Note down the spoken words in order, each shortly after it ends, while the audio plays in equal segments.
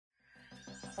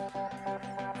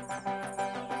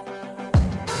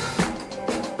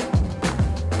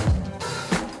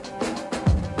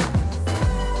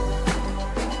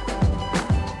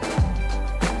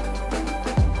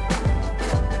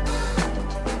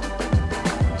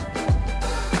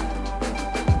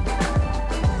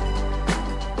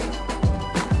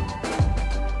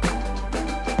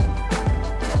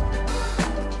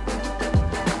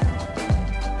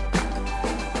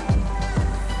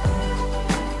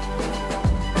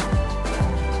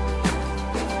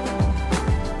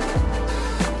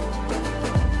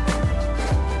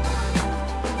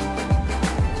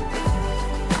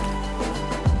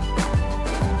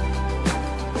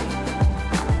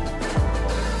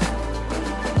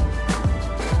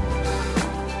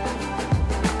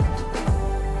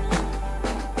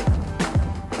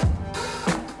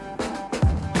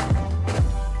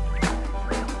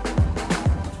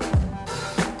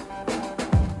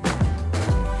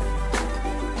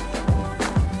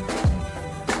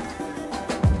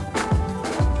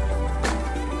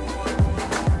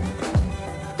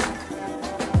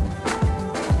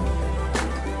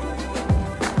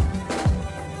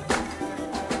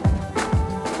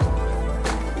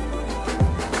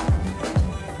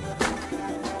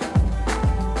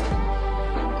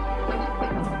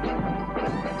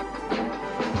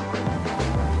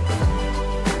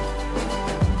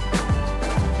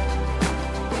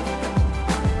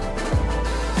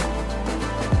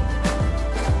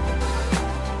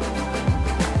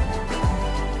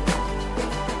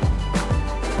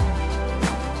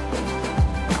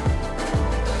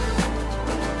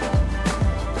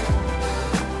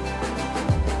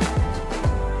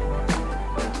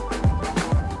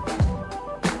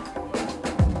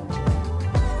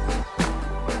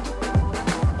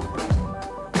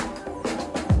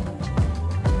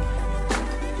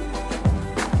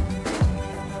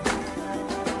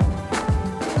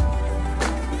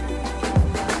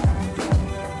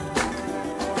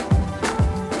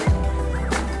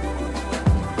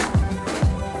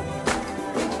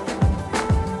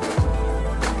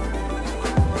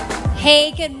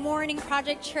Hey, good morning,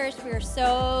 Project Church. We are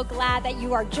so glad that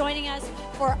you are joining us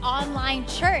for online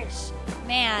church.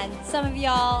 Man, some of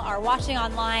y'all are watching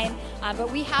online,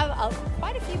 but we have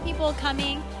quite a few people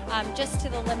coming just to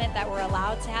the limit that we're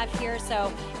allowed to have here.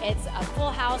 So it's a full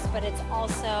house, but it's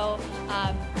also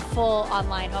full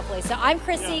online, hopefully. So I'm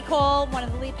Chrissy Cole, one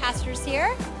of the lead pastors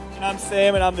here. And I'm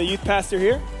Sam, and I'm the youth pastor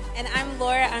here. And I'm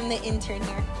Laura. I'm the intern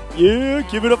here. Yeah,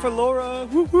 give it up for Laura.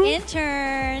 Woo-hoo.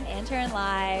 Intern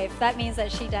live. That means that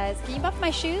she does. Can you buff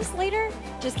my shoes later?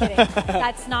 Just kidding.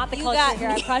 That's not the culture here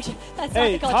at Project. That's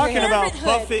not the culture talking here. about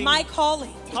buffing. My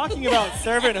calling. Talking about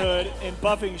servanthood and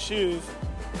buffing shoes.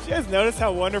 Did you guys notice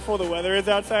how wonderful the weather is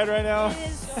outside right now? It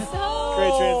is so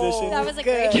Great transition. That was a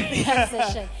great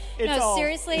transition. It's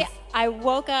seriously, I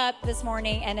woke up this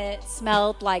morning and it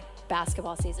smelled like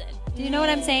basketball season. Do you know what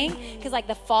I'm saying? Because like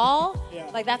the fall,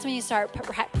 like that's when you start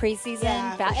preseason,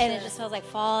 and it just feels like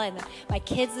fall. And my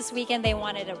kids this weekend, they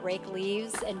wanted to rake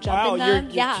leaves and jump in them.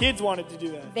 Your kids wanted to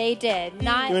do that. They did.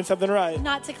 Not doing something right.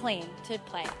 Not to clean, to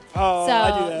play. Oh, so,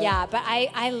 I do that. Yeah, but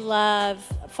I love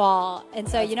fall, and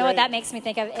so That's you know what great. that makes me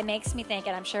think of? It makes me think,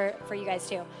 and I'm sure for you guys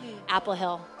too, Apple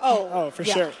Hill. Oh, for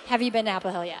sure. Have you been to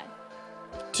Apple Hill yet?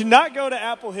 To not go to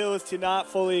Apple Hill is to not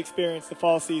fully experience the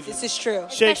fall season. This is true.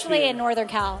 Especially in Northern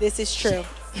Cal. This is true.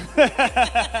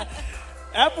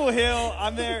 Apple Hill,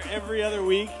 I'm there every other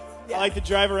week. I like to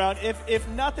drive around. If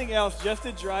nothing else, just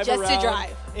to drive around. Just to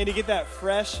drive. And to get that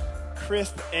fresh,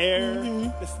 crisp air,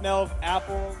 the smell of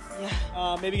apples.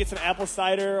 Yeah. Maybe get some apple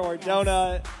cider or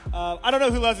donut. I don't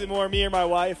know who loves it more, me or my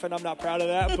wife, and I'm not proud of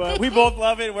that. But we both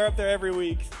love it. We're up there every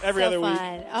week, every other week.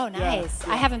 Oh, nice.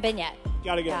 Yeah. I haven't been yet.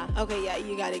 Gotta go. Yeah. Okay, yeah,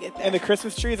 you got to get there. And the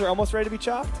Christmas trees are almost ready to be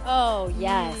chopped. Oh,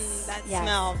 yes. That Yes.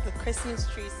 smell, the Christmas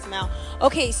tree smell.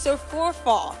 Okay, so for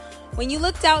fall, when you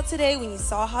looked out today, when you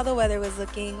saw how the weather was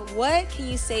looking, what can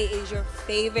you say is your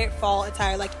favorite fall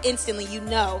attire? Like instantly, you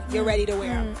know you're ready to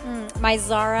wear them. My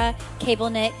Zara cable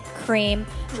knit cream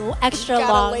extra Got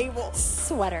a long label.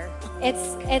 sweater.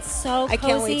 It's so I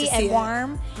can't wait cozy to see and it.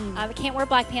 warm. I can't wear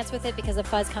black pants with it because the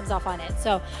fuzz comes off on it.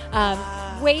 So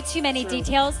way too many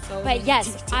details. So but many yes,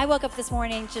 details. I woke up this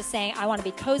morning just saying I want to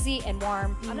be cozy and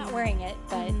warm. I'm not wearing it,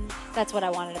 but that's what I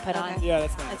wanted to put on. Yeah,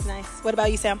 that's nice. That's nice. What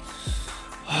about you, Sam?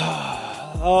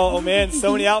 Oh man,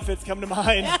 so many outfits come to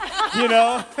mind. You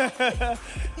know,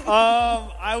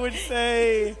 I would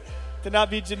say to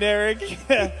not be generic.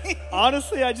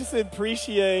 Honestly, I just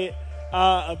appreciate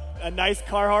a nice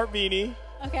Carhartt beanie.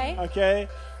 Okay. Okay.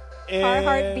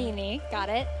 Carhartt beanie. Got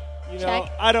it. You know,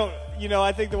 Check. I don't. You know,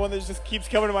 I think the one that just keeps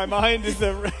coming to my mind is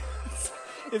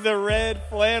a red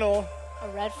flannel A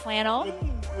red flannel.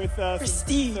 with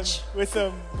Prestige. with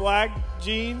some black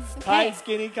jeans, tight,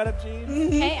 skinny cut up jeans.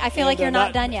 Okay, I feel like you're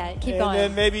not done yet. Keep going. And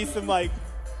then maybe some like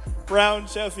brown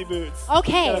Chelsea boots.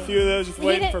 Okay. Got a few of those just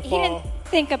waiting for He fall. didn't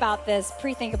pre-think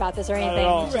about this or Not anything. at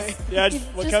all. Right. Yeah, just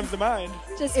what just- comes to mind.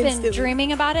 Just Instantly. been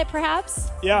dreaming about it, perhaps.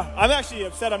 Yeah, I'm actually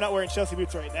upset I'm not wearing Chelsea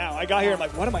boots right now. I got here, I'm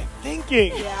like, what am I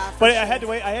thinking? Yeah, for but I sure. had to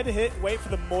wait. I had to wait for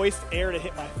the moist air to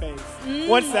hit my face.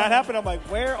 Once that happened, I'm like,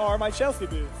 where are my Chelsea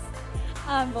boots?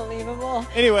 Unbelievable.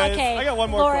 Anyways, okay, I got one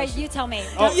more Laura, question. you tell me.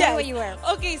 Oh. Don't tell Yes. me what you wear.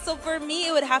 Okay, so for me,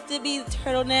 it would have to be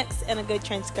turtlenecks and a good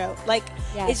trench coat. Like,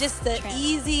 Yes, it's just the trench.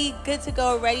 easy, good to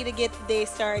go, ready to get the day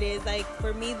started. Like,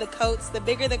 for me, the coats, the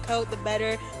bigger the coat, the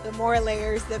better. The more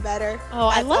layers, the better. Oh,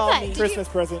 I That's love all that. me. Did Christmas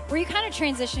present. Were you kind of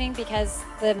transitioning because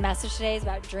the message today is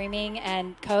about dreaming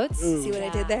and coats? Ooh. See what I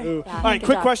did there? Ooh. Yeah, All right, good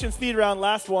quick job. question, speed round.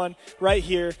 Last one right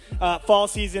here. Fall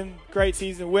season, great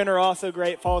season. Winter also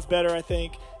great. Fall's better, I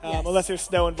think. Yes. Unless there's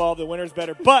snow involved, the winter's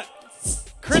better. But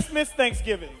Christmas,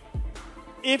 Thanksgiving.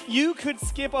 If you could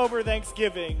skip over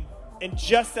Thanksgiving and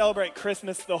just celebrate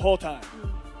Christmas the whole time,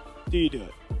 do you do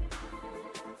it?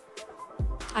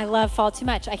 I love fall too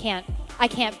much. I can't.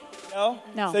 No?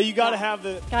 No. So you got to No. have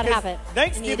the... Gotta 'cause have it.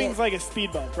 Thanksgiving's like a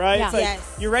speed bump, right? Yeah. It's like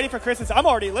Yes. you're ready for Christmas. I'm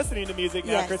already listening to music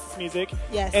now, Yes. Christmas music.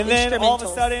 Yes, And then all of a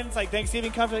instrumentals. sudden, it's like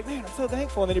Thanksgiving comes, you're like, man, I'm so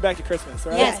thankful. And then you're back to Christmas,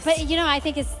 right? Yes, Yes. but I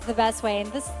think it's the best way,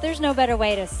 and there's no better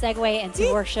way to segue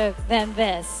into worship than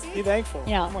this. Be thankful.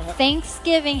 Come on.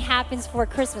 Thanksgiving happens for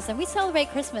Christmas, and we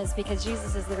celebrate Christmas because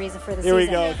Jesus is the reason for the Here we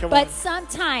season. go. Come but on.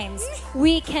 sometimes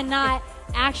we cannot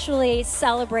actually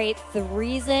celebrate the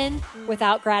reason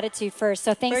without gratitude first.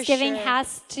 So Thanksgiving sure.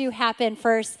 has to happen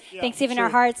first. Yeah, Thanksgiving in sure. our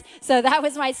hearts. So that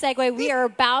was my segue. We are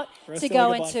about Rest to of go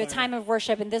the into a bonfire. time of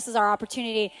worship, and this is our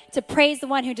opportunity to praise the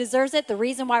one who deserves it. The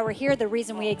reason why we're here, the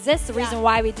reason we exist, the reason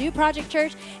why we do Project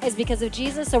Church is because of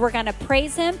Jesus. So we're going to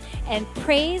praise him, and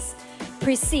praise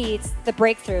precedes the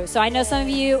breakthrough. So I know some of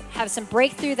you have some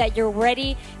breakthrough that you're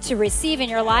ready to receive in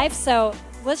your life. So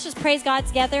let's just praise God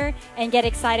together and get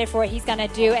excited for what he's going to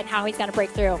do and how he's going to break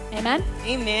through. Amen?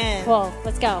 Amen. Cool.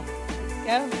 Let's go.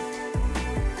 Go.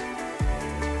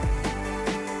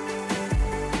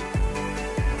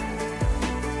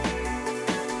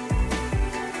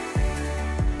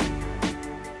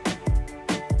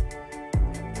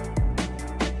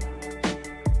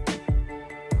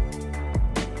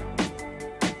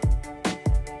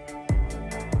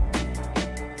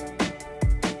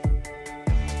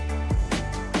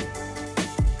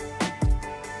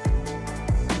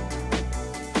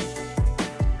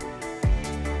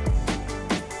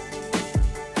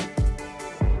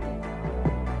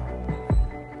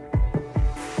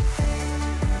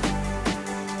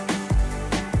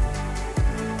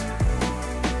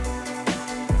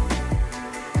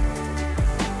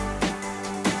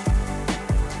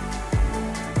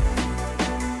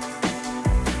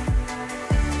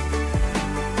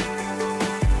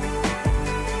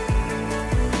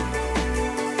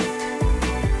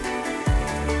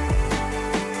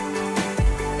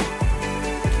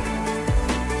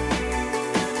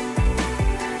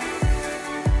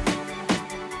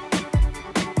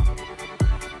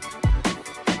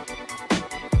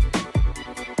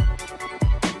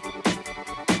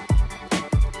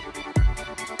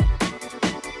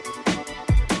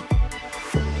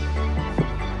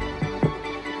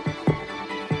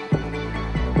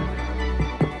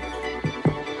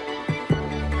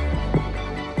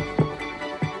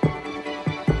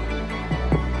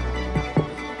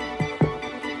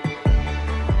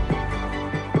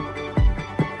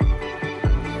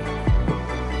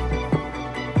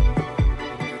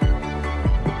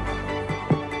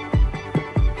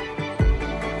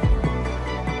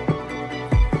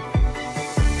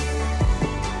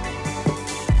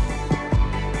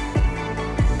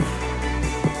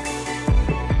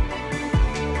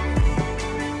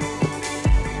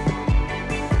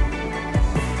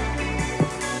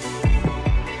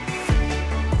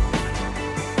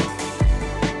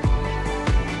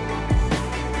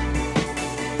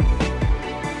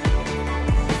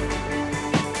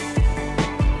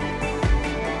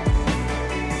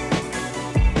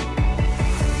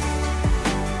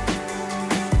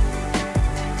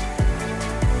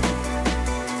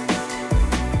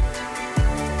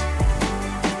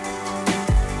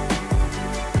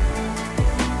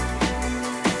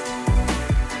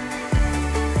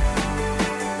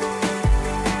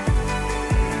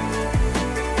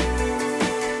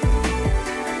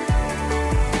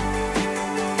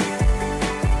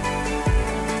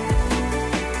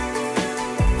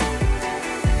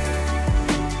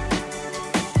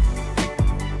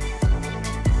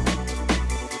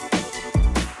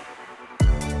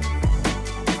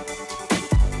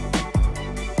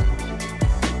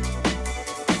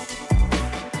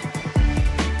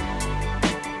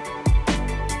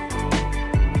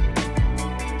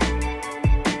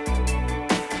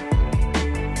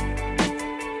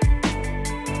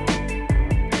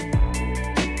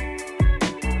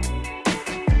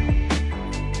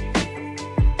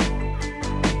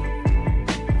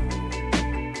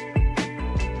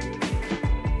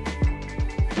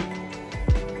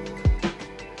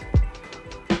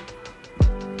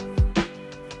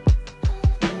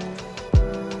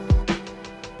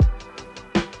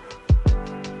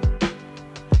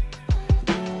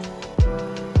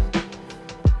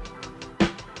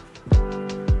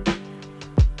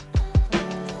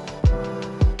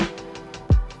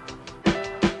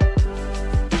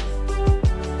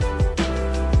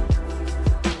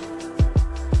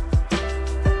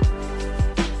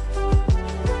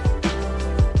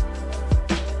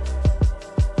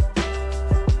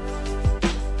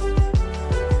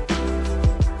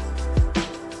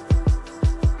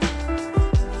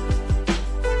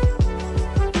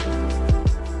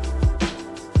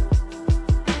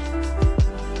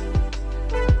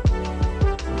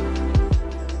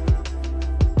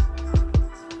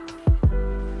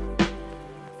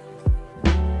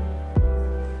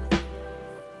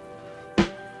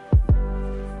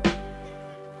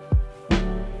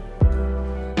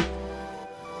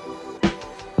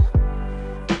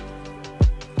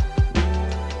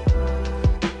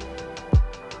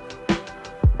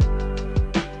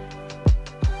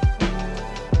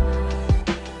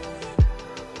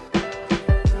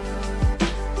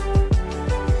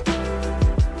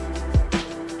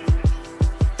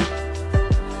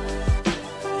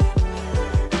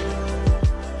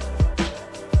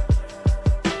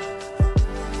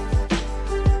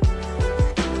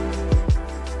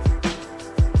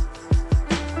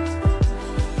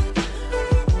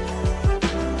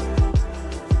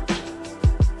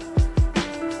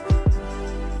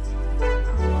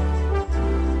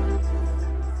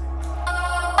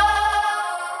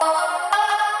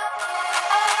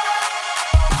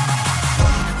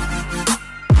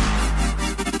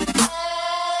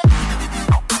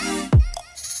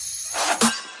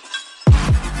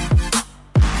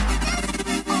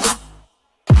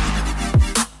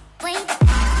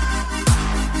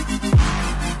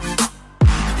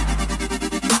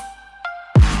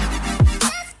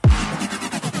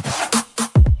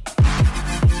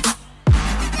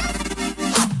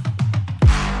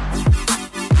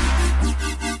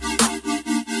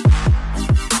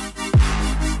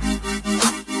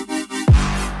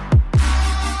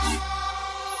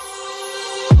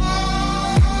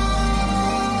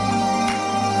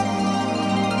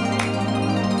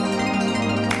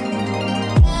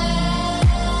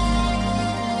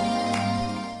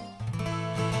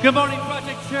 Good morning,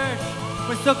 Project Church.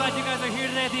 We're so glad you guys are here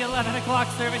today at the 11 o'clock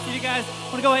service. If you guys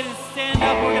want to go ahead and stand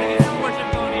up, we're going to get some worship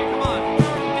going here. Come on.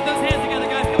 Get those hands together,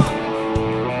 guys. Come on.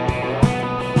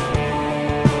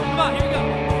 Come on, here we go.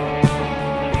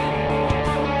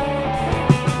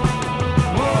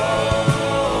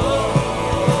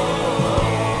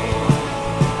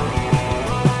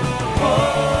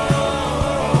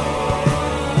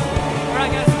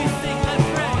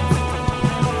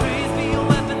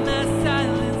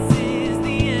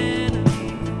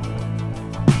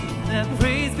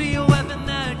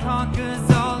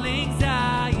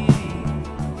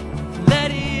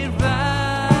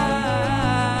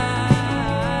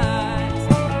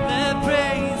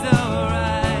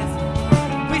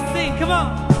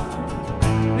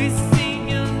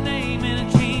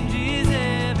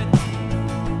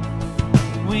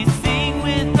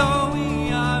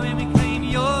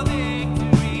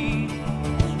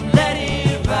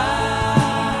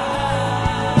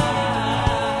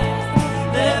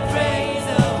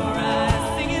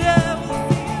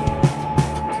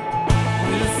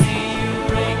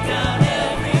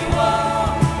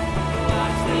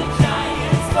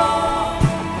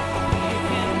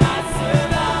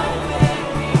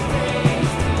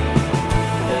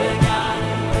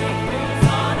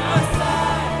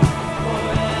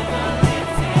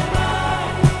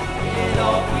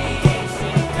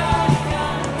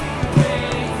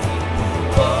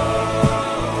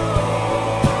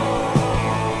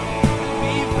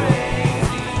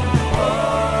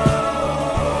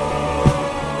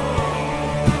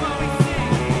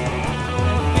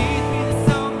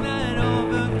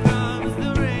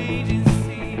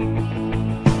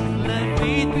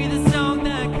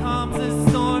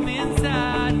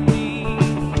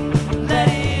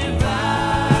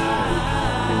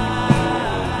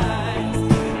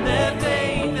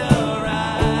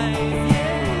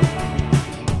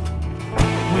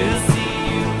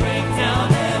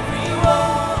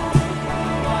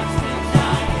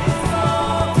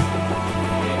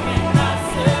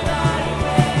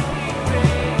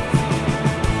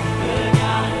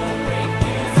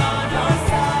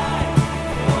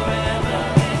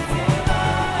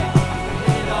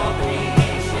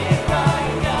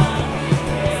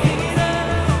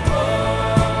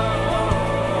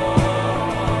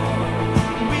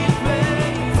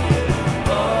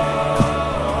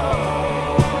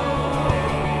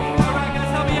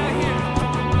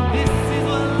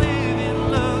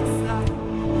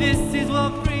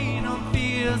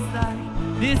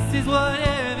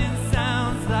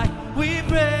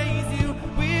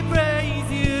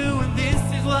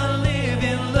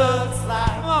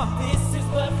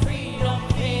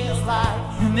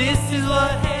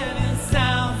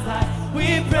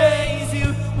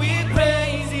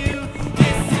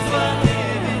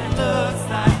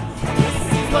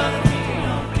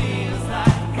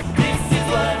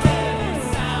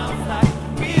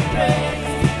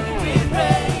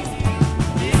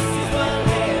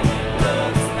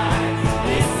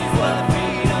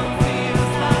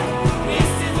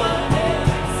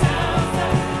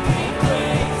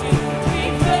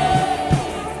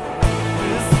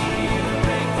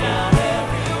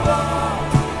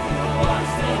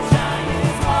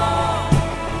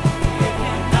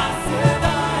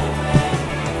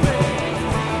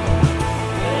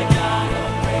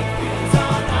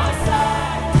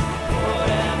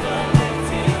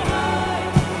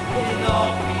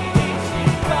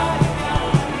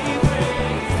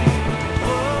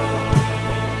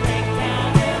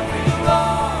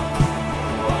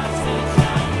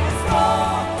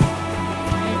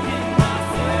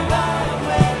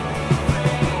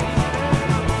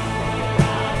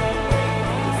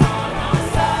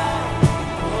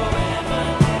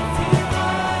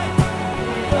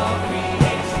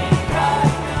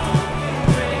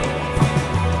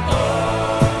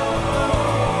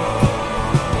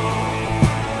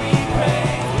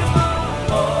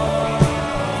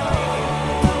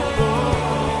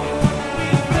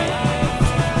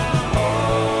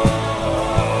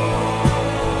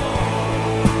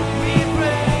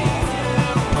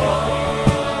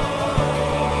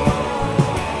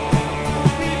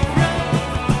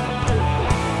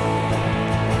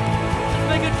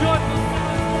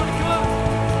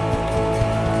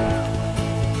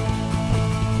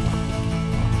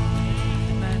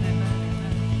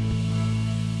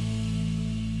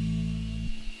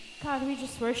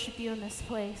 Worship you in this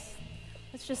place.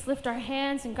 Let's just lift our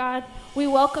hands, and God, we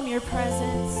welcome your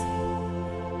presence.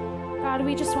 God,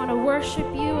 we just want to worship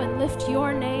you and lift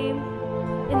your name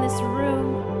in this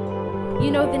room.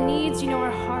 You know the needs, you know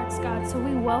our hearts, God, so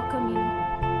we welcome you.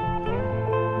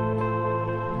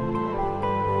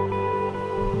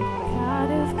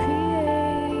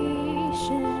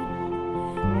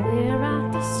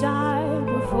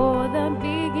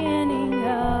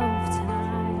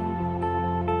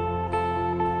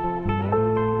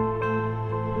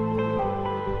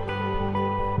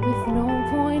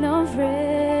 point of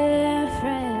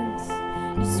reference.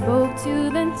 You spoke to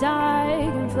the dark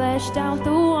and fleshed out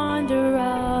the wonder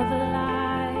of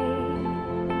light.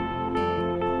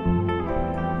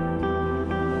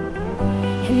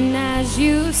 And as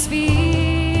you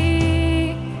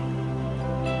speak,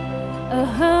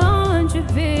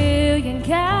 100 billion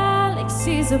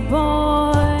galaxies are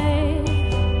born.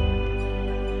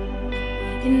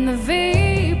 In the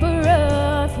vapor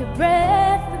of your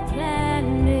breath, the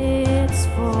planets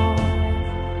form.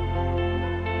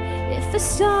 If the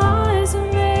stars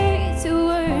are made to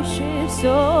worship,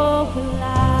 so will I.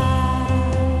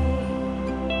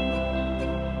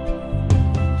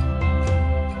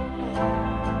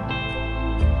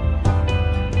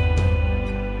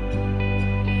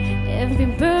 Every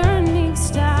burning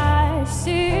star,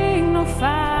 signal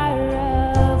fire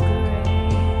of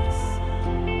grace.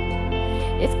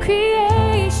 If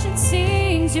creation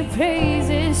sings your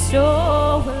praises,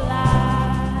 so will I.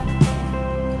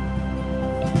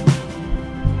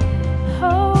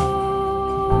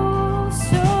 Oh,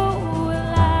 so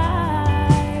will I.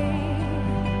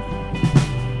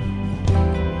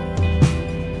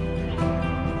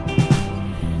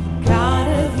 God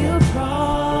of your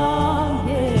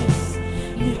promise,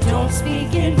 you don't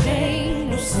speak in vain,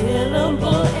 no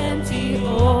syllable empty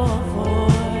or void.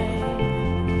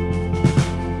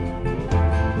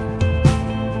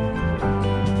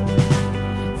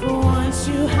 For once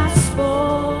you have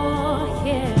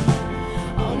spoken,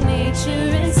 all nature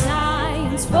and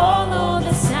science follow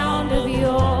the sound of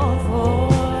your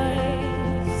voice.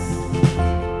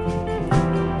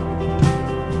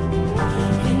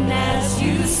 And as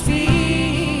you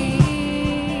speak,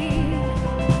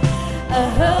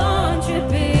 100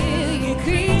 billion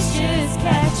creatures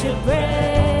catch your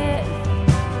breath,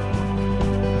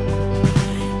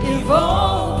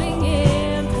 evolving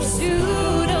in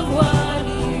pursuit of what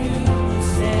you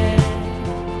said.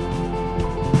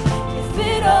 If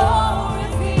it all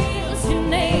reveals your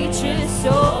nature,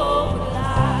 so will I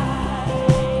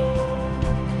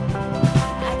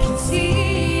can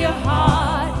see your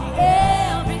heart in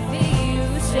everything you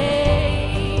say.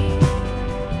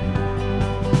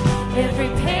 Every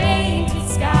painted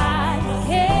sky, the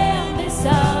canvas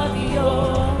of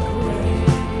your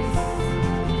grace.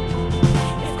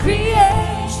 If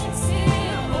creation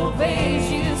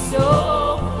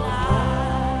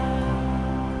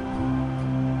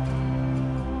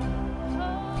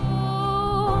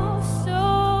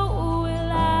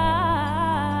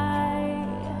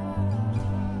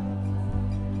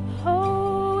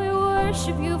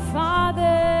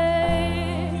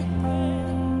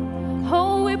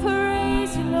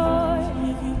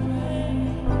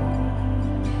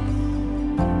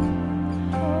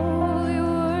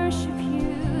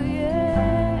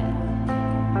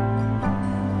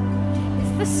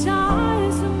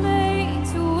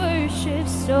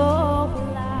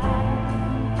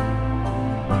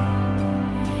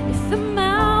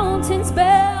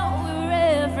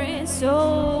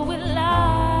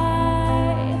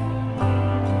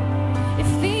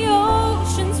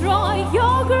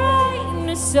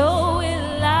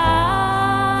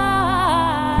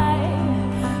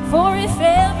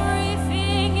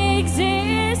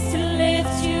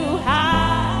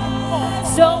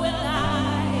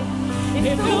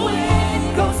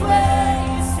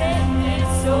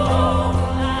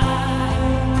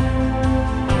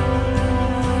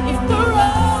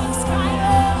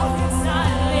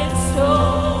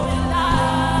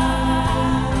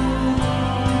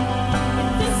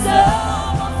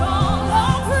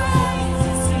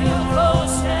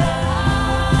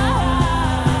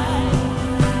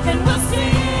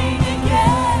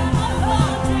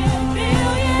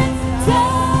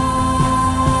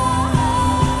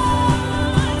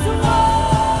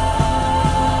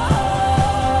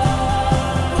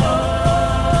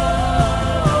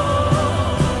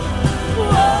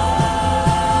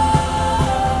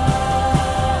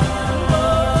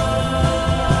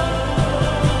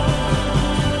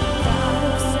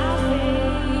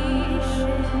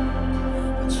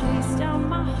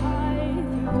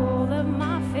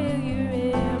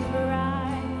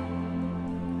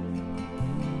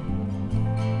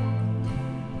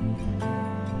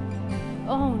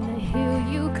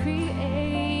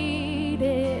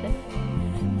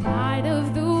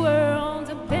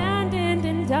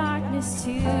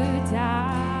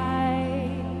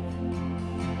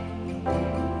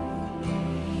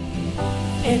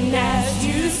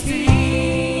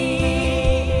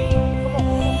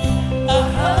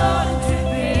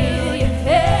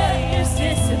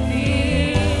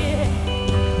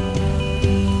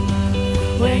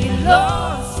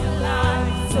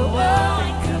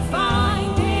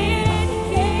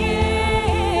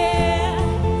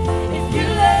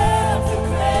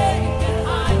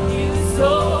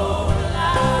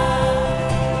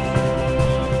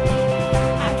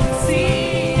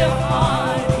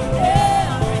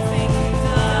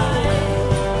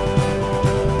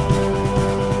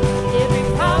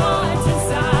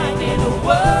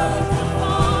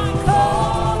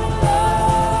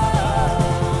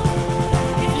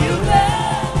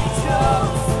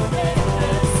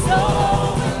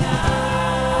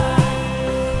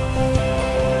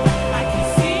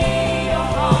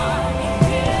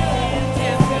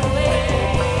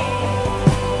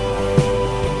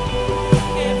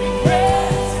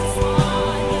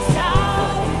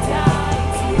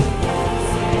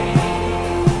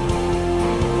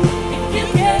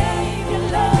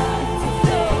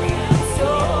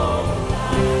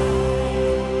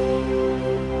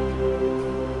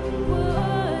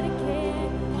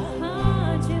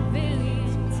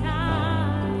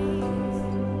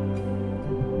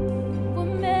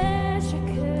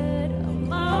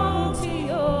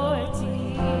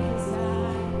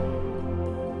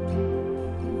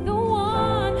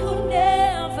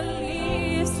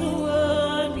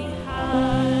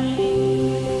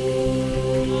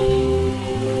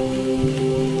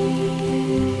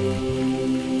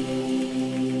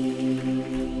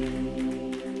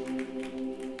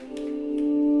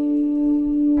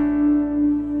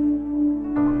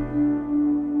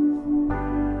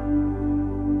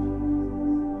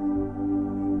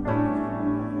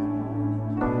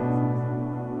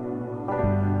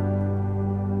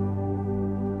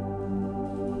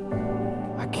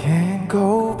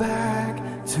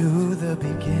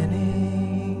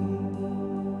beginning.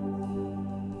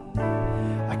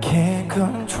 I can't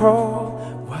control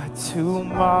what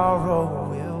tomorrow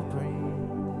will bring,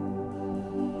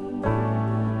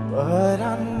 but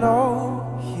I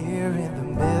know here in the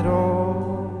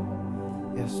middle,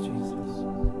 yes, Jesus,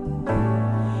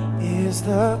 is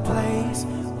the place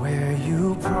where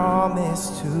you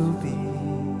promised to be.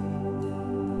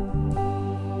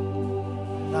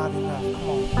 Not enough, come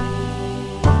on.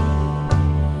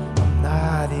 I'm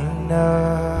not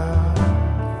enough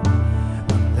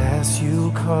unless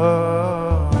you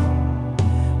come.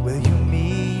 Will you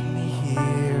meet me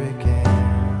here again?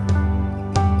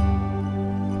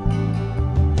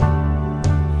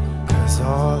 'Cause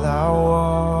all I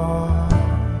want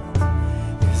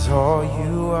is all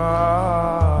you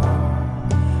are.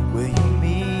 Will you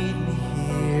meet me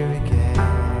here again?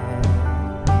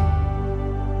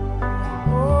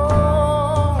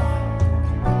 Oh,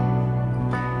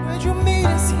 would you meet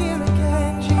us here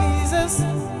again, Jesus?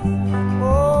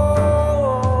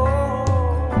 Oh,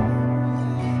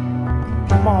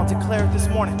 come on, declare it this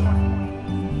morning.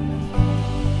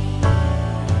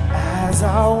 As I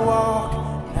walk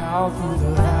now through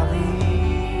the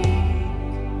valley,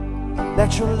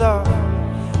 let your love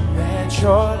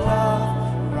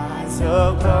rise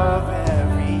above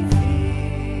every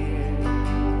fear.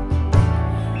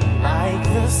 Like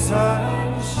the sun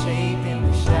shaping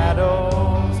the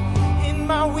shadows in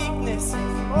my weakness,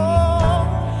 oh,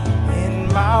 in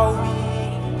my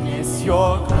weakness,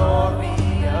 your glory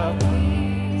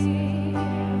appears.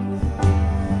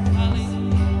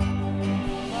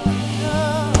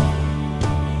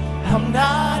 I'm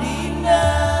not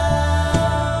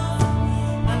enough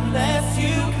unless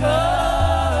you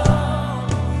come.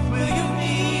 Will you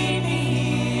meet me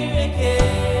here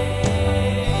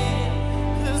again?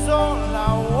 'Cause all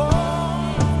I want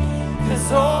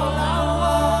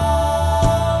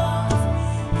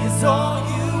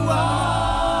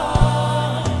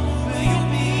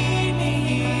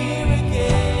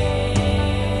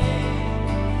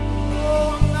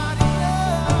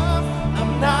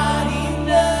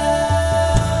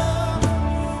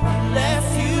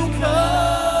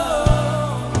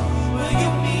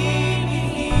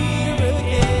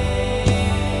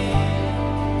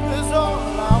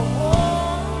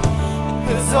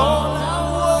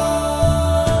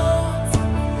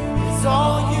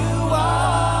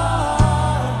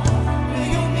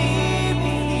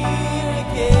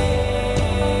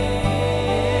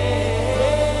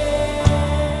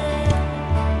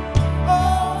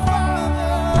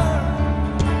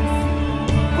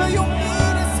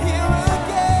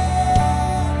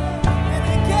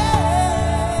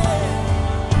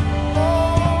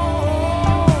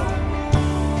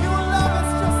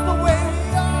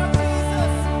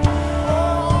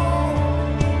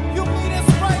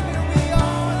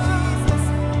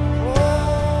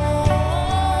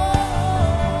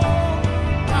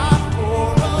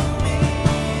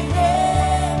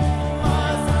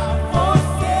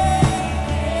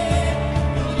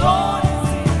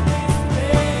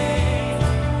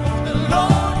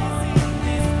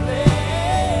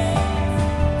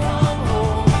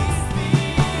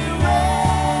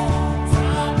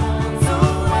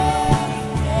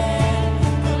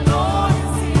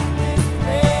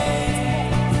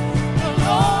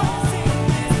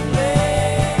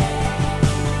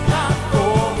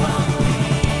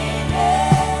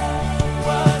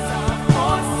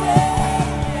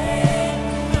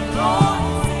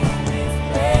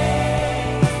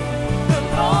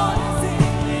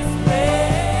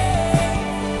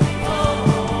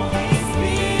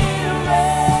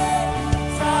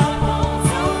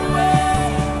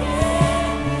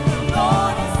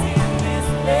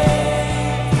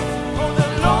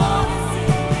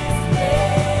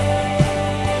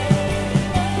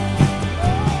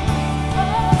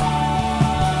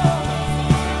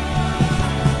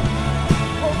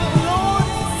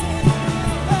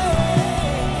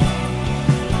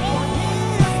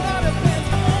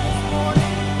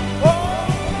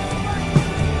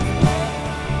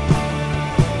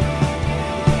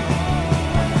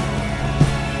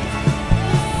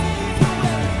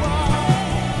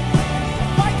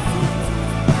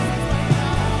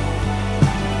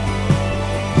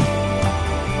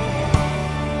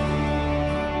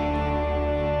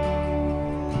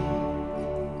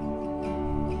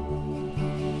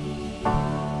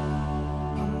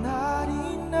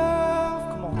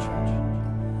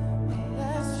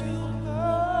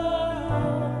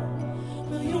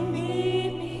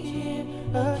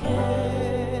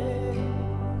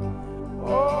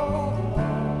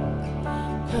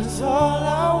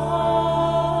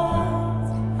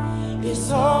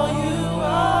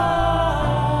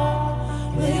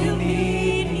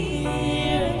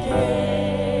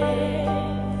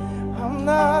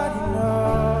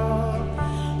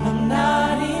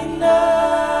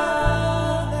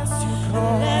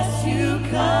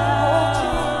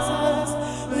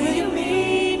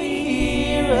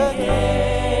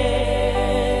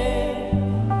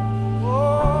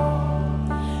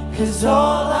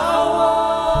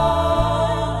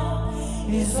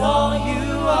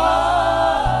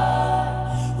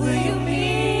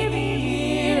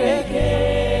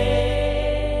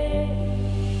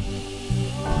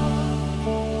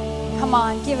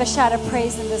give a shout of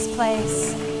praise in this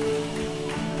place.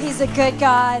 He's a good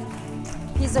God.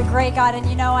 He's a great God. And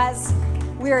you know, as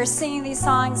we were singing these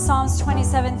songs, Psalms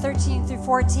 27, 13 through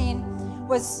 14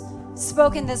 was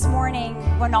spoken this morning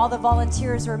when all the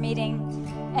volunteers were meeting.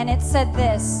 And it said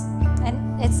this,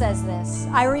 and it says this: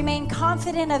 I remain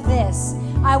confident of this.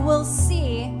 I will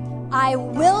see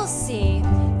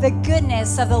the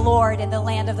goodness of the Lord in the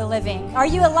land of the living. Are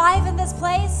you alive in this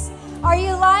place? Are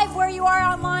you alive where you are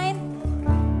online?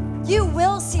 You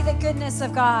will see the goodness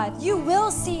of God. You will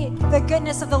see the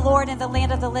goodness of the Lord in the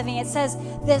land of the living. It says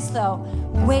this though: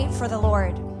 wait for the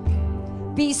Lord.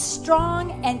 Be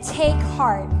strong and take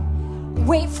heart.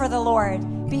 Wait for the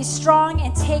Lord. Be strong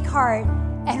and take heart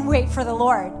and wait for the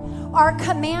Lord. Our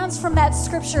commands from that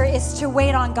scripture is to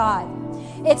wait on God.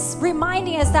 It's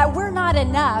reminding us that we're not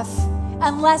enough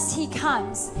unless he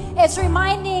comes. It's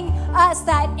reminding us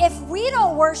that if we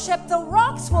don't worship, the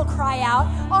rocks will cry out.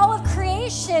 All of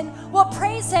creation will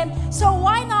praise him. So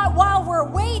why not, while we're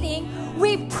waiting,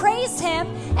 we praise him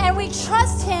and we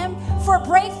trust him for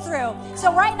breakthrough.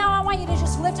 So right now, I want you to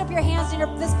just lift up your hands in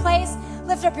this place.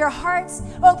 Lift up your hearts.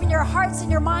 Open your hearts and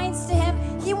your minds to him.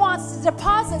 He wants to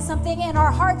deposit something in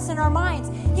our hearts and our minds.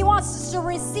 He wants us to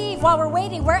receive while we're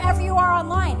waiting, wherever you are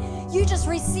online. You just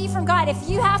receive from God. If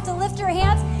you have to lift your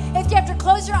hands, if you have to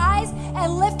close your eyes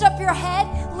and lift up your head,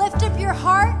 lift up your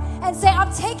heart and say,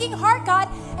 I'm taking heart, God,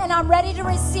 and I'm ready to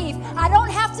receive. I don't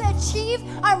have to achieve.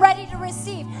 I'm ready to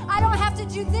receive. I don't have to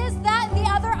do this, that, and the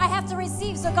other. I have to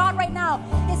receive. So God right now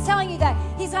is telling you that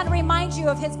he's going to remind you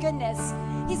of his goodness.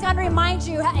 He's going to remind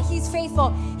you he's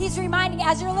faithful. He's reminding,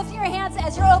 as you're lifting your hands,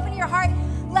 as you're opening your heart,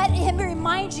 let him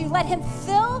remind you. Let him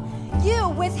fill you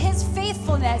with his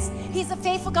faithfulness. He's a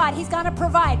faithful God. He's going to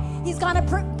provide. He's going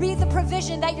to be the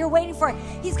provision that you're waiting for.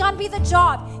 He's going to be the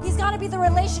job. He's going to be the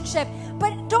relationship.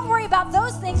 But don't worry about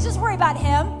those things. Just worry about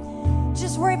him.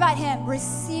 Just worry about him.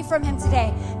 Receive from him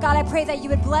today. God, I pray that you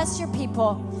would bless your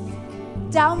people.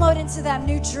 Download into them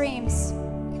new dreams,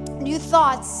 new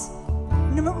thoughts,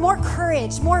 more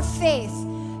courage, more faith,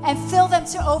 and fill them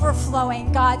to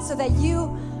overflowing, God, so that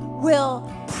you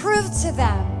will prove to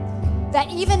them that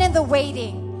even in the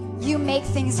waiting, you make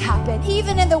things happen.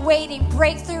 Even in the waiting,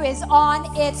 breakthrough is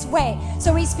on its way.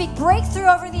 So we speak breakthrough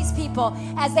over these people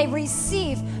as they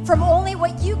receive from only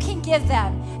what you can give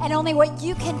them and only what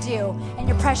you can do in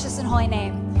your precious and holy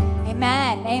name.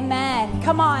 Amen. Amen.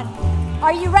 Come on.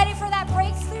 Are you ready for that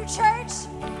breakthrough, church?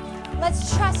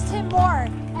 Let's trust him more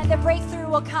and the breakthrough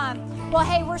will come. Well,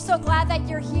 hey, we're so glad that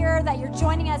you're here, that you're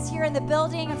joining us here in the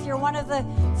building. If you're one of the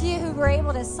few who were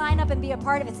able to sign up and be a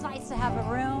part of it, it's nice to have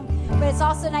a room, but it's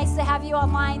also nice to have you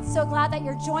online. So glad that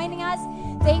you're joining us.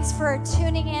 Thanks for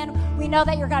tuning in. We know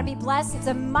that you're going to be blessed. It's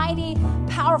a mighty,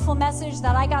 powerful message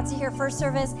that I got to hear first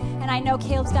service, and I know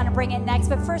Caleb's going to bring it next.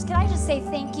 But first, can I just say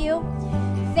thank you?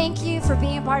 Thank you for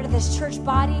being a part of this church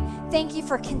body. Thank you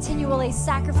for continually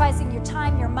sacrificing your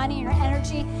time, your money, your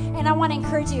energy. And I want to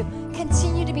encourage you,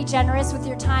 continue to be generous with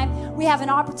your time. We have an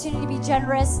opportunity to be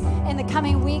generous in the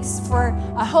coming weeks for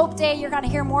a Hope Day. You're going to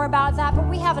hear more about that. But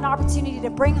we have an opportunity to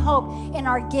bring hope in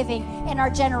our giving, in our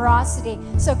generosity.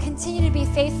 So continue to be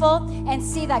faithful and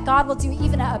see that God will do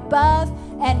even above,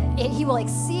 and he will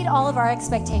exceed all of our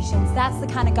expectations. That's the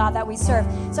kind of God that we serve.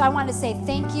 So I want to say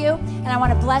thank you, and I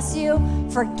want to bless you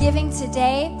for giving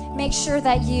today. Make sure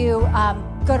that you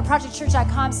go to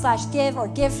projectchurch.com/give or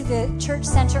give through the Church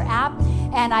Center app.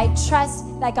 And I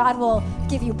trust that God will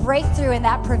give you breakthrough in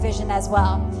that provision as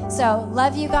well. So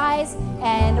love you guys.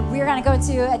 And we're going to go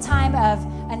into a time of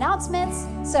announcements.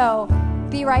 So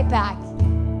be right back.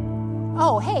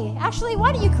 Oh, hey, actually,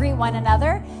 why don't you greet one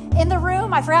another in the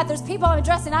room? I forgot there's people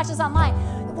addressing, not just online.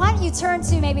 Why don't you turn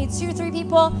to maybe 2 or 3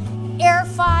 people, air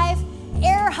 5,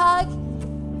 air hug.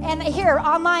 And here,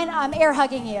 online, I'm air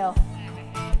hugging you.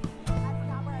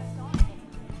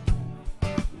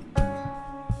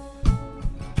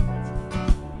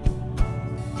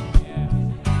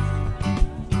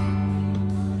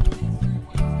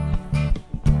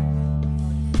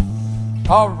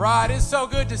 All right, it's so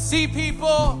good to see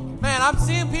people. Man, I'm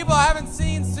seeing people I haven't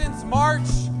seen since March,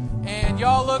 and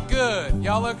y'all look good.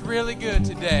 Y'all look really good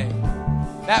today.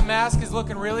 That mask is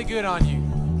looking really good on you.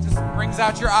 Just brings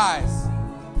out your eyes.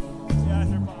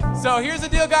 So here's the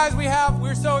deal, guys.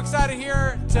 We're so excited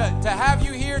here to have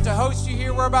you here, to host you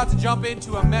here. We're about to jump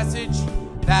into a message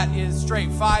that is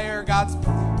straight fire. God's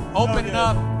opening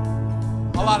up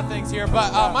a lot of things here.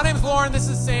 But my name is Lauren. This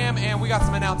is Sam, and we got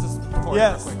some announcements for you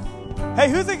real quick. Hey,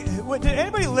 did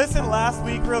anybody listen last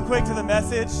week real quick to the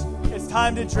message? It's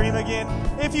time to dream again.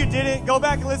 If you didn't, go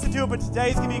back and listen to it, but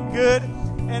today's going to be good.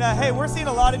 And hey, we're seeing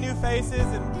a lot of new faces,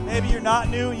 and maybe you're not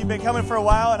new and you've been coming for a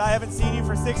while, and I haven't seen you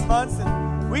for 6 months,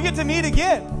 and we get to meet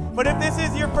again. But if this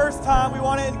is your first time, we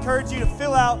want to encourage you to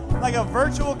fill out like a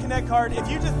virtual Connect card. If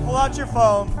you just pull out your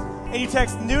phone and you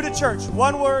text new to church,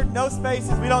 one word, no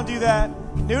spaces, we don't do that.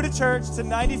 New to church to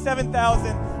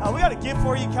 97,000. We got a gift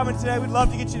for you coming today. We'd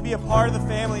love to get you to be a part of the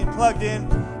family and plugged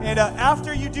in. And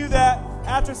after you do that,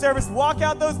 after service, walk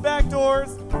out those back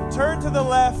doors, turn to the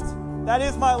left. That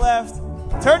is my left.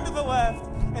 Turn to the left,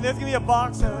 and there's going to be a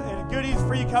box of goodies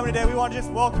for you coming today. We want to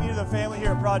just welcome you to the family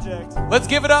here at Project. Let's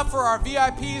give it up for our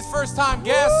VIPs, first-time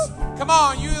guests. Come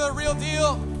on, you the real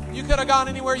deal. You could have gone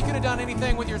anywhere. You could have done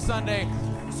anything with your Sunday.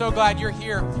 So glad you're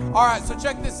here. All right, so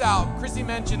check this out. Chrissy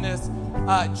mentioned this.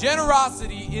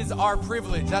 Generosity is our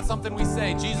privilege. That's something we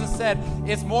say. Jesus said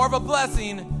it's more of a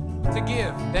blessing to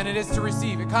give than it is to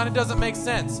receive. It kind of doesn't make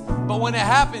sense. But when it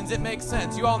happens, it makes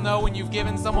sense. You all know when you've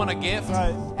given someone a gift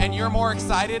and you're more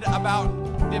excited about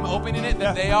them opening it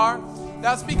than they are.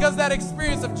 That's because that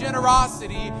experience of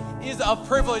generosity is a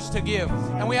privilege to give.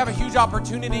 And we have a huge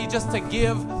opportunity just to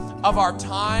give of our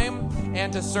time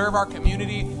and to serve our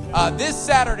community. This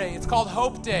Saturday, it's called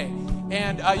Hope Day.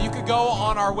 And you could go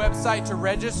on our website to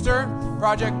register,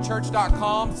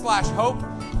 projectchurch.com/hope.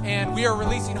 And we are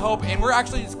releasing hope. And we're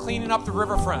actually just cleaning up the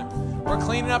riverfront. We're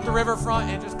cleaning up the riverfront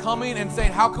and just coming and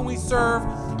saying, how can we serve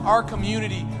our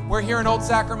community? We're here in Old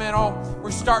Sacramento. We're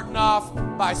starting off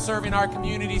by serving our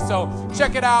community. So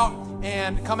check it out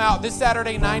and come out this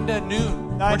Saturday, 9 to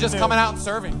noon. We're just coming out and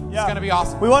serving. Yeah. It's going to be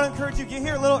awesome. We want to encourage you, get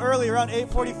here a little early, around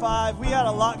 8:45. We had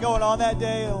a lot going on that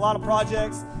day, a lot of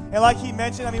projects. And like he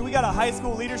mentioned, I mean, we got a high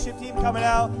school leadership team coming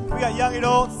out. We got young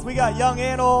adults. We got young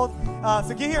and old.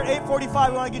 So get here at 8:45.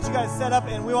 We want to get you guys set up,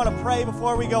 and we want to pray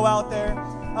before we go out there.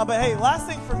 But hey, last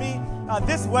thing for me,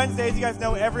 this Wednesday, as you guys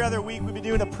know, every other week we've been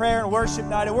doing a prayer and worship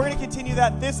night, and we're going to continue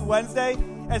that this Wednesday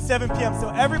at 7 p.m. So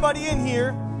everybody in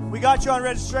here, we got you on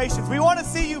registrations. We want to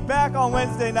see you back on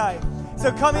Wednesday night. So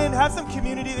come in, have some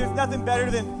community. There's nothing better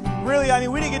than really, I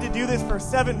mean, we didn't get to do this for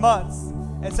 7 months.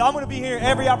 And so I'm going to be here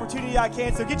every opportunity I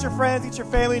can. So get your friends, get your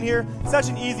family in here. Such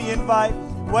an easy invite.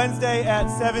 Wednesday at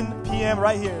 7 p.m.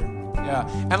 right here. Yeah.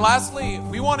 And lastly,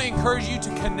 we want to encourage you to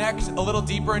connect a little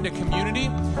deeper into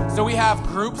community. So we have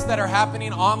groups that are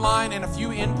happening online and a few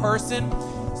in person.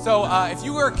 So if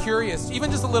you are curious,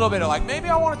 even just a little bit of like, maybe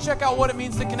I want to check out what it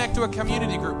means to connect to a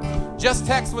community group, just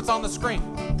text what's on the screen.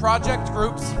 Project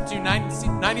Groups to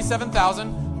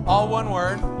 97,000, all one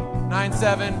word,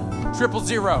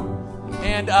 97000.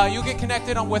 And you'll get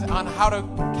connected on how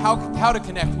to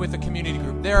connect with a community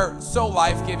group. They're so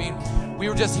life-giving. We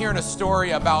were just hearing a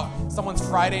story about someone's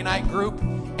Friday night group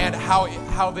and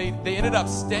how they ended up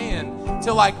staying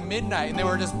till like midnight, and they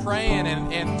were just praying,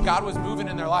 and God was moving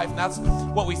in their life, and that's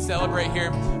what we celebrate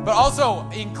here. But also,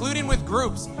 including with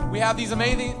groups, we have these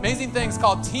amazing things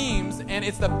called teams, and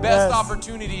it's the best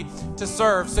opportunity to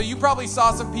serve. So you probably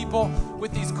saw some people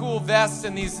with these cool vests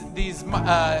and these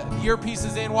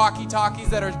earpieces in, walkie-talkies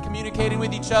that are communicating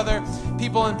with each other,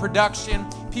 people in production,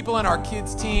 people in our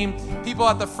kids team, people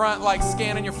at the front like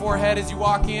scanning your forehead as you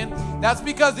walk in. That's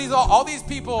because all these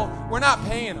people, we're not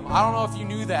paying them. I don't know if you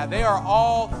knew that. They are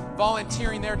all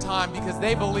volunteering their time because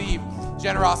they believe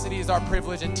generosity is our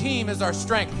privilege and team is our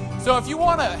strength. So if you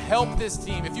want to help this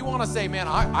team, if you want to say, man,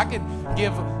 I could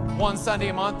give 1 Sunday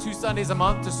a month, 2 Sundays a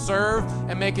month to serve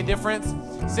and make a difference,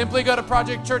 simply go to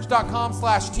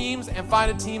projectchurch.com/teams and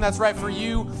find a team that's right for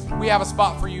you. We have a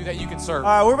spot for you that you can serve.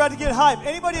 All right, we're about to get hyped.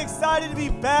 Anybody excited to be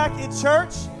back in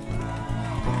church?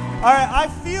 All right, I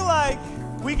feel like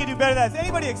we can do better than that. Is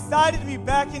anybody excited to be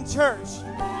back in church?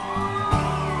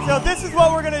 So this is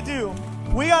what we're going to do.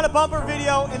 We got a bumper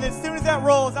video, and as soon as that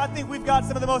rolls, I think we've got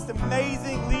some of the most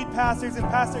amazing lead pastors in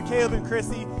Pastor Caleb and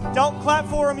Chrissy. Don't clap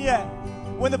for them yet.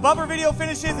 When the bumper video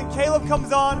finishes and Caleb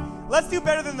comes on, let's do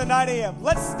better than the 9 a.m.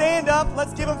 Let's stand up.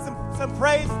 Let's give them some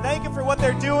praise. Thank them for what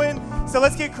they're doing. So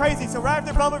let's get crazy. So right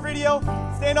after the bumper video,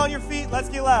 stand on your feet. Let's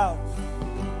get loud.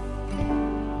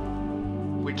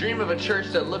 We dream of a church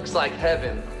that looks like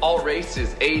heaven, all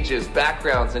races, ages,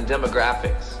 backgrounds, and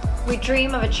demographics. We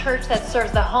dream of a church that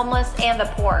serves the homeless and the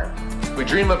poor. We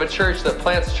dream of a church that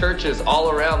plants churches all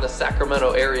around the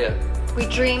Sacramento area. We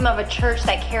dream of a church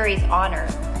that carries honor.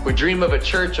 We dream of a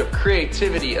church of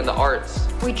creativity and the arts.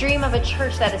 We dream of a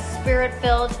church that is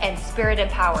spirit-filled and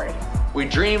spirit-empowered. We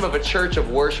dream of a church of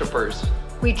worshipers.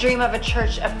 We dream of a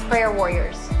church of prayer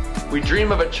warriors. We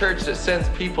dream of a church that sends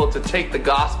people to take the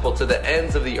gospel to the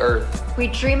ends of the earth. We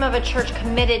dream of a church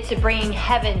committed to bringing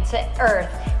heaven to earth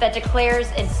that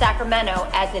declares in Sacramento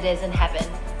as it is in heaven.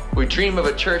 We dream of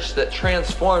a church that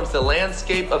transforms the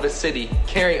landscape of a city,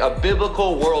 carrying a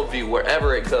biblical worldview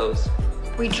wherever it goes.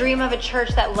 We dream of a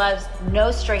church that loves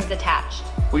no strings attached.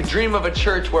 We dream of a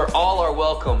church where all are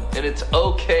welcome and it's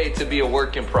okay to be a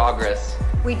work in progress.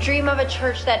 We dream of a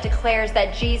church that declares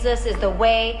that Jesus is the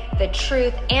way, the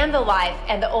truth, and the life,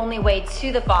 and the only way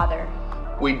to the Father.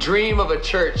 We dream of a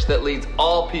church that leads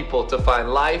all people to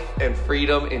find life and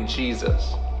freedom in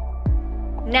Jesus.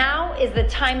 Now is the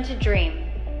time to dream.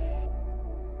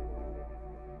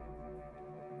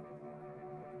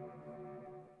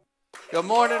 Good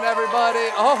morning, everybody.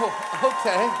 Oh,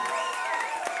 okay.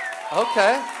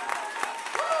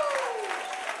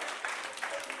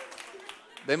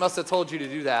 They must have told you to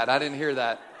do that. I didn't hear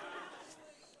that.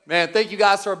 Man, thank you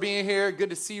guys for being here. Good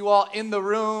to see you all in the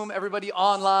room. Everybody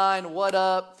online, what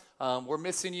up? We're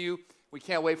missing you. We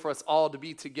can't wait for us all to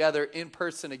be together in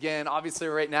person again. Obviously,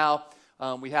 right now,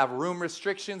 we have room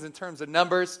restrictions in terms of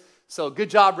numbers. So good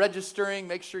job registering.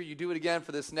 Make sure you do it again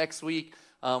for this next week.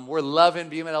 We're loving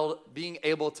being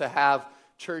able to have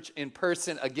church in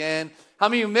person again. How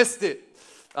many of you missed it?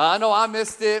 I know I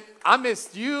missed it. I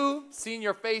missed you. Seeing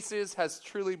your faces has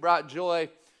truly brought joy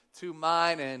to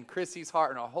mine and Chrissy's heart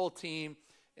and our whole team.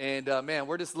 And man,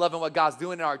 we're just loving what God's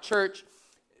doing in our church.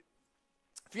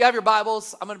 If you have your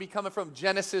Bibles, I'm going to be coming from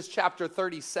Genesis chapter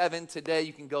 37 today.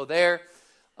 You can go there.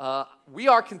 We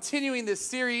are continuing this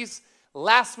series.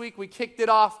 Last week we kicked it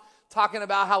off talking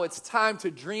about how it's time to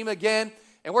dream again.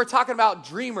 And we're talking about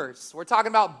dreamers. We're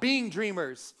talking about being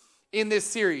dreamers in this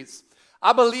series.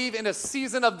 I believe in a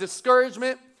season of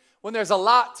discouragement, when there's a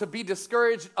lot to be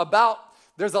discouraged about,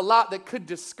 there's a lot that could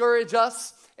discourage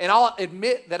us. And I'll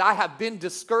admit that I have been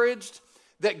discouraged,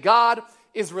 that God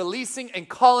is releasing and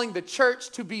calling the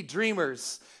church to be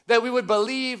dreamers. That we would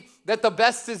believe that the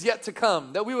best is yet to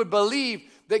come. That we would believe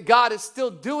that God is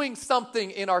still doing something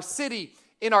in our city,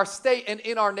 in our state, and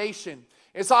in our nation.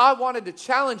 And so I wanted to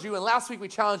challenge you, and last week we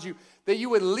challenged you, that you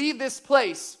would leave this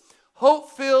place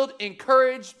hope-filled,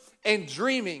 encouraged, and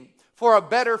dreaming for a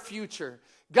better future.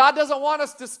 God doesn't want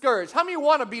us discouraged. How many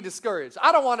want to be discouraged?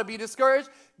 I don't want to be discouraged.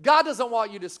 God doesn't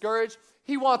want you discouraged.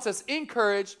 He wants us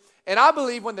encouraged. And I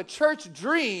believe when the church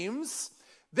dreams,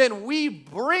 then we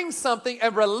bring something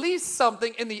and release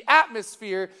something in the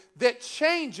atmosphere that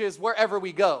changes wherever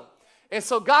we go. And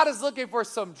so God is looking for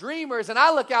some dreamers, and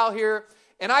I look out here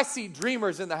and I see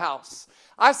dreamers in the house.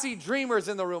 I see dreamers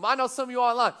in the room. I know some of you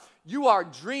online, you are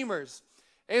dreamers.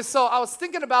 And so I was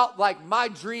thinking about like my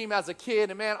dream as a kid,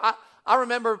 and man, I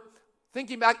remember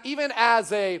thinking back, even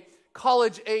as a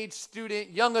college-age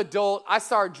student, young adult, I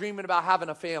started dreaming about having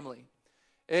a family.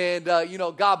 And,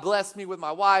 God blessed me with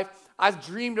my wife. I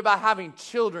dreamed about having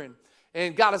children.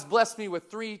 And God has blessed me with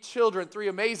 3 children, 3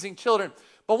 amazing children.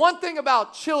 But one thing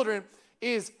about children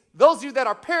is, those of you that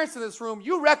are parents in this room,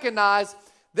 you recognize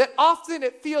that often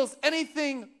it feels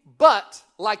anything but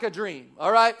like a dream,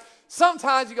 all right?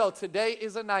 Sometimes you go, today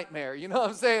is a nightmare, you know what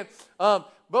I'm saying? But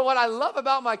what I love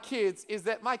about my kids is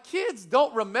that my kids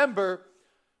don't remember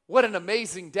what an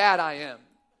amazing dad I am.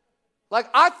 Like,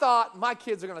 I thought my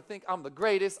kids are going to think I'm the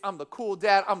greatest, I'm the cool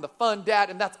dad, I'm the fun dad,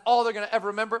 and that's all they're going to ever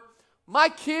remember. My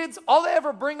kids, all they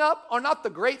ever bring up are not the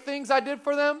great things I did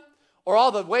for them, or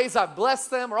all the ways I've blessed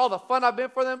them, or all the fun I've been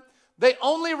for them. They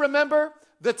only remember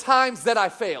the times that I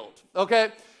failed,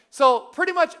 okay? So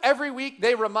pretty much every week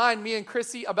they remind me and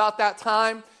Chrissy about that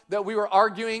time that we were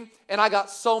arguing, and I got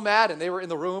so mad, and they were in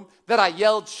the room, that I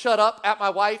yelled "shut up" at my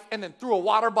wife and then threw a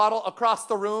water bottle across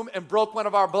the room and broke one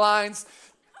of our blinds.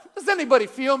 Does anybody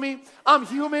feel me? I'm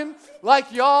human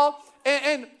like y'all.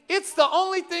 And it's the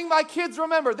only thing my kids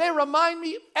remember. They remind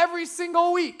me every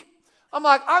single week. I'm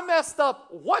like, I messed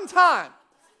up one time.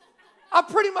 I've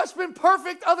pretty much been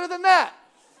perfect other than that.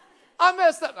 I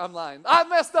messed up. I'm lying. I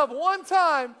messed up one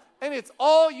time, and it's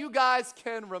all you guys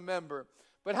can remember.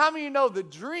 But how many of you know the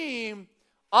dream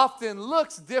often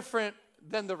looks different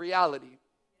than the reality?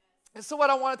 And so what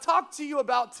I want to talk to you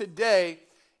about today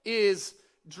is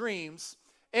dreams.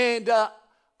 And I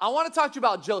want to talk to you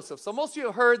about Joseph. So most of you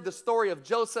have heard the story of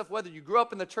Joseph, whether you grew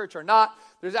up in the church or not.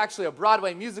 There's actually a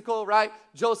Broadway musical, right?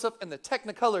 Joseph and the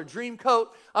Technicolor Dreamcoat.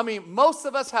 I mean, most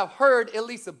of us have heard at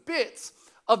least a bit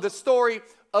of the story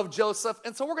of Joseph.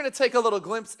 And so we're going to take a little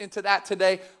glimpse into that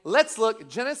today. Let's look.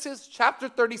 Genesis chapter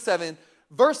 37,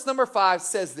 verse number 5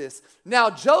 says this. Now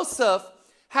Joseph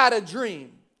had a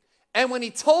dream, and when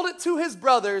he told it to his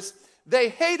brothers, they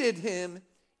hated him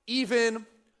even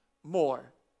more.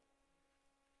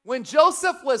 When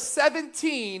Joseph was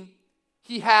 17,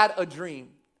 he had a dream.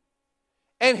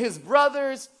 And his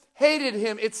brothers hated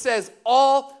him, it says,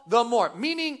 all the more.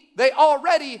 Meaning they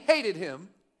already hated him.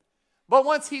 But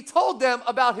once he told them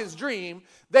about his dream,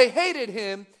 they hated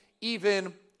him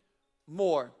even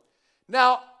more.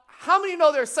 Now, how many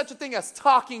know there's such a thing as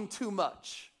talking too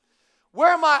much?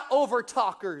 Where are my over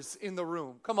talkers in the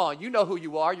room? Come on, you know who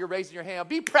you are. You're raising your hand.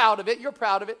 Be proud of it. You're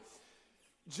proud of it.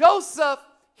 Joseph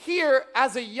here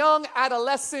as a young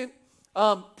adolescent,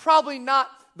 probably not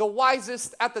the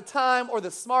wisest at the time or the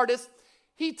smartest,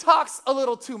 he talks a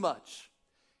little too much.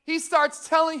 He starts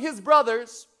telling his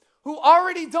brothers who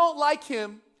already don't like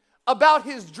him about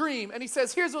his dream. And he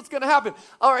says, here's what's going to happen.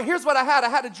 All right, here's what I had. I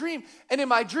had a dream. And in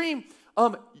my dream,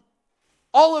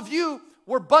 all of you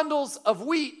were bundles of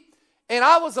wheat. And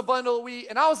I was a bundle of wheat.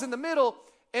 And I was in the middle.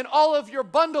 And all of your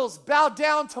bundles bowed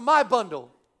down to my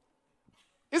bundle.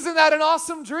 Isn't that an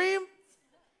awesome dream?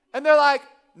 And they're like,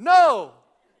 no,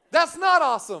 that's not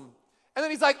awesome. And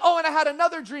then he's like, oh, and I had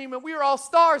another dream. And we were all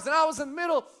stars. And I was in the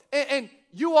middle. And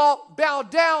you all bowed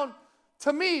down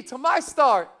to me, to my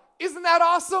star. Isn't that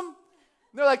awesome? And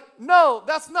they're like, no,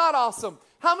 that's not awesome.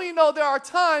 How many know there are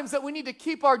times that we need to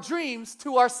keep our dreams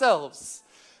to ourselves?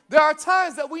 There are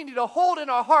times that we need to hold in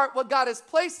our heart what God has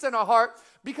placed in our heart,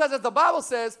 because as the Bible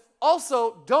says,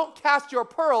 also don't cast your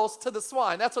pearls to the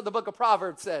swine. That's what the book of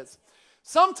Proverbs says.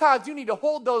 Sometimes you need to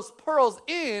hold those pearls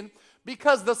in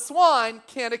because the swine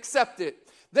can't accept it.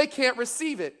 They can't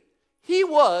receive it. He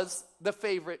was the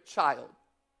favorite child.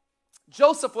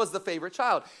 Joseph was the favorite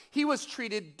child. He was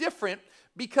treated different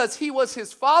because he was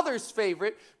his father's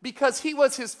favorite, because he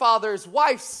was his father's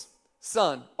wife's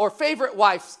son, or favorite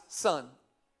wife's son.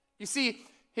 You see,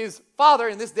 his father,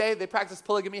 in this day, they practiced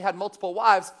polygamy, had multiple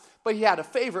wives, but he had a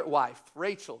favorite wife,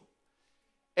 Rachel.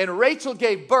 And Rachel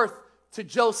gave birth to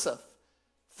Joseph.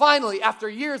 Finally, after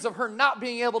years of her not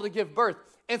being able to give birth.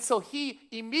 And so he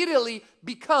immediately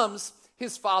becomes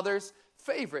his father's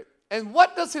favorite. And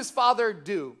what does his father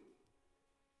do?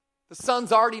 The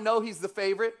sons already know he's the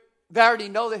favorite. They already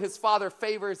know that his father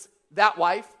favors that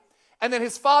wife. And then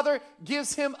his father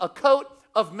gives him a coat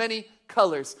of many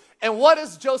colors. And what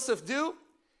does Joseph do?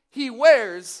 He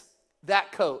wears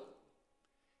that coat.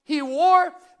 He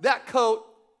wore that coat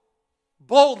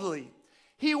boldly.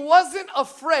 He wasn't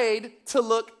afraid to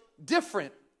look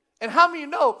different. And how many of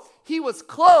you know he was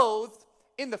clothed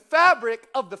in the fabric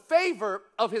of the favor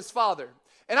of his father?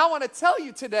 And I want to tell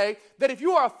you today that if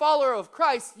you are a follower of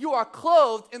Christ, you are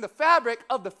clothed in the fabric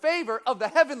of the favor of the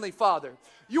Heavenly Father.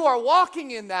 You are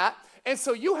walking in that, and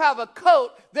so you have a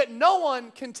coat that no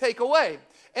one can take away.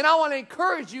 And I want to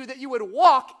encourage you that you would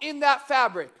walk in that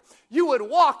fabric. You would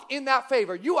walk in that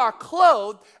favor. You are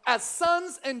clothed as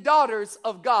sons and daughters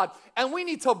of God. And we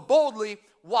need to boldly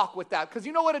walk with that. Because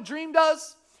you know what a dream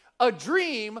does? A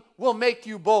dream will make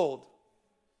you bold.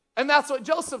 And that's what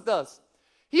Joseph does.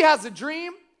 He has a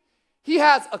dream, he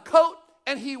has a coat,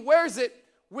 and he wears it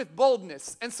with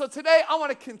boldness. And so today I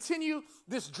want to continue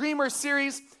this Dreamer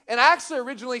series. And I actually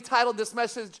originally titled this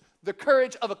message, The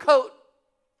Courage of a Coat.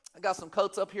 I got some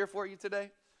coats up here for you today.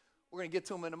 We're going to get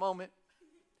to them in a moment.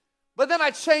 But then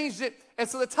I changed it. And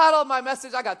so the title of my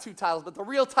message, I got two titles, but the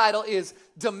real title is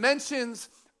Dimensions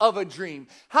of a Dream.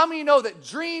 How many know that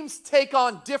dreams take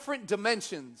on different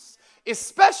dimensions,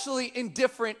 especially in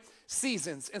different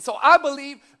seasons? And so I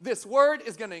believe this word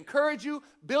is going to encourage you,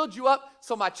 build you up.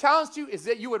 So my challenge to you is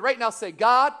that you would right now say,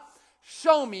 God,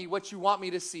 show me what you want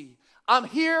me to see. I'm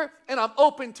here and I'm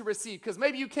open to receive. Because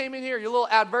maybe you came in here, you're a little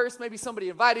adverse. Maybe somebody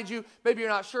invited you. Maybe you're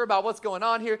not sure about what's going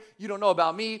on here. You don't know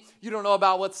about me. You don't know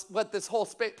about what this whole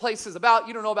place is about.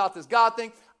 You don't know about this God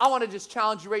thing. I want to just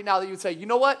challenge you right now that you would say, you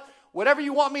know what? Whatever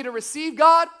you want me to receive,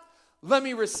 God, let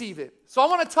me receive it. So I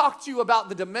want to talk to you about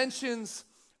the dimensions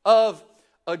of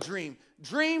a dream.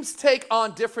 Dreams take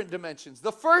on different dimensions.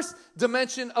 The first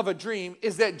dimension of a dream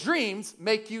is that dreams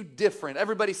make you different.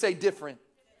 Everybody say different.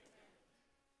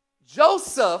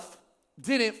 Joseph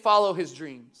didn't follow his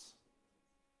dreams.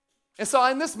 And so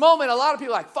in this moment, a lot of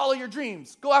people are like, follow your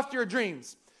dreams. Go after your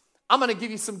dreams. I'm going to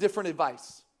give you some different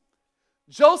advice.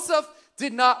 Joseph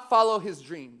did not follow his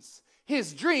dreams.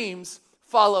 His dreams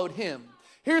followed him.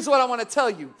 Here's what I want to tell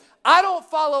you. I don't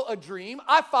follow a dream.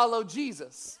 I follow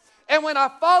Jesus. And when I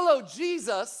follow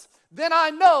Jesus, then I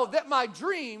know that my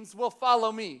dreams will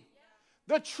follow me.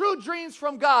 The true dreams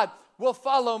from God will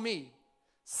follow me.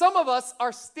 Some of us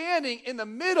are standing in the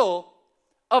middle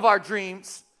of our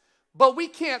dreams, but we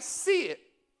can't see it.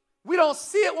 We don't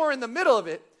see it when we're in the middle of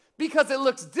it because it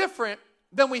looks different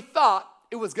than we thought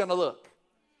it was going to look.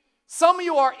 Some of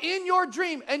you are in your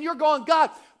dream and you're going, God,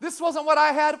 this wasn't what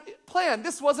I had planned.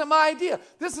 This wasn't my idea.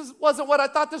 Wasn't what I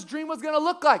thought this dream was going to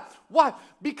look like. Why?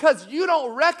 Because you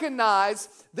don't recognize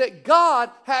that God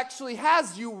actually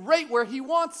has you right where he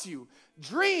wants you.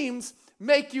 Dreams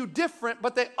make you different,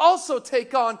 but they also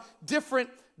take on different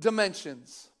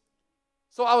dimensions.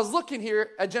 So I was looking here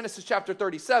at Genesis chapter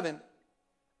 37,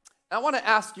 And I want to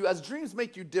ask you, as dreams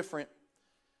make you different,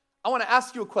 I want to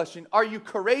ask you a question. Are you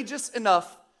courageous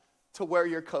enough to wear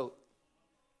your coat?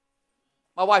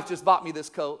 My wife just bought me this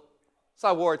coat, so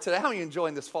I wore it today. How are you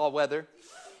enjoying this fall weather?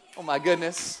 Oh my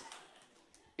goodness.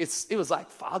 It was like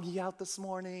foggy out this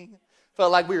morning.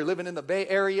 Felt like we were living in the Bay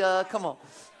Area. Come on.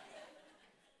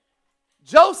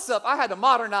 Joseph, I had to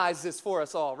modernize this for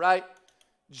us all, right?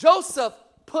 Joseph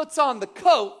puts on the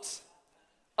coat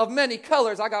of many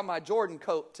colors. I got my Jordan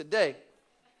coat today.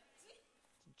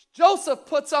 Joseph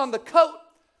puts on the coat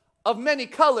of many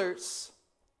colors.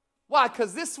 Why?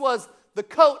 Because this was the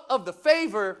coat of the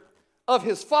favor of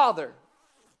his father.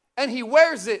 And he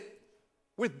wears it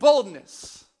with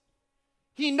boldness.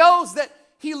 He knows that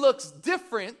he looks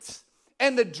different,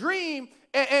 and the dream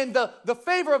and the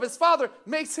favor of his father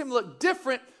makes him look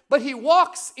different, but he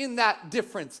walks in that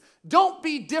difference. Don't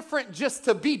be different just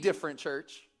to be different,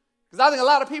 church. Because I think a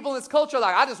lot of people in this culture are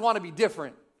like, I just want to be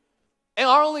different. And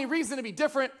our only reason to be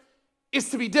different is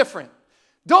to be different.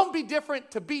 Don't be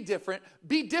different to be different.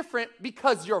 Be different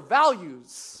because your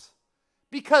values,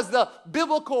 because the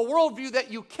biblical worldview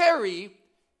that you carry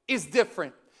is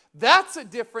different. That's a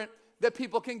different that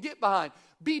people can get behind.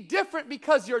 Be different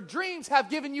because your dreams have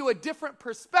given you a different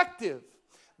perspective.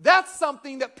 That's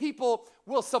something that people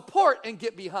will support and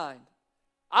get behind.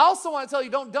 I also want to tell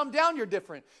you, don't dumb down your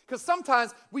different, because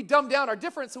sometimes we dumb down our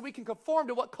different so we can conform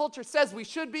to what culture says we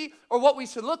should be or what we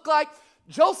should look like.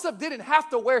 Joseph didn't have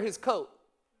to wear his coat.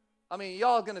 I mean,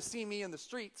 y'all are going to see me in the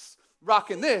streets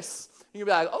rocking this. And you'll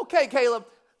be like, okay, Caleb,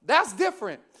 that's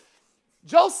different.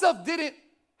 Joseph didn't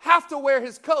have to wear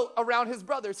his coat around his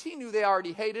brothers. He knew they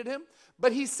already hated him.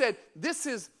 But he said, this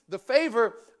is the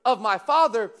favor of my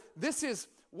father. This is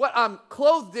what I'm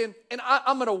clothed in, and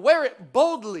I'm going to wear it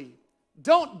boldly.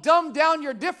 Don't dumb down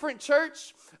your different,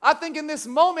 church. I think in this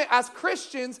moment as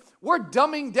Christians, we're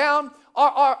dumbing down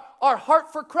our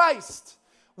heart for Christ.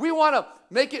 We want to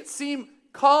make it seem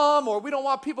calm, or we don't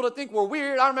want people to think we're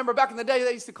weird. I remember back in the day,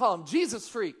 they used to call them Jesus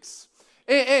freaks.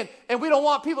 And we don't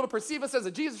want people to perceive us as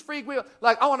a Jesus freak.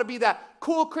 I want to be that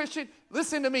cool Christian.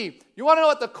 Listen to me. You want to know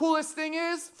what the coolest thing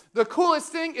is? The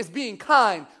coolest thing is being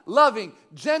kind, loving,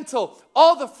 gentle,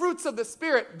 all the fruits of the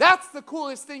Spirit. That's the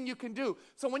coolest thing you can do.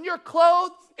 So when you're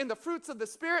clothed in the fruits of the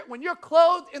Spirit, when you're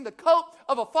clothed in the coat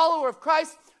of a follower of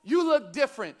Christ, you look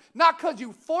different. Not because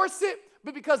you force it,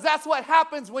 but because that's what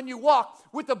happens when you walk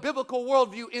with a biblical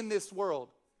worldview in this world.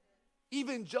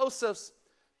 Even Joseph's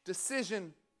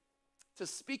decision to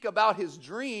speak about his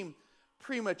dream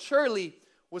prematurely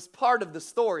was part of the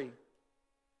story.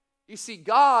 You see,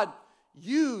 God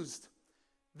used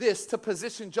this to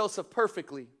position Joseph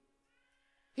perfectly.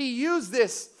 He used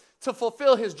this to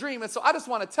fulfill his dream. And so I just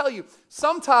want to tell you,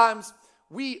 sometimes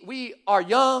we are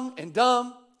young and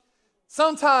dumb.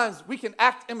 Sometimes we can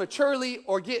act immaturely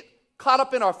or get caught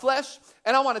up in our flesh.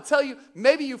 And I want to tell you,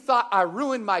 maybe you thought I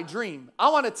ruined my dream.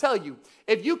 I want to tell you,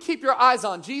 if you keep your eyes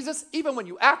on Jesus, even when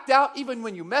you act out, even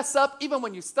when you mess up, even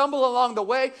when you stumble along the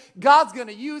way, God's going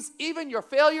to use even your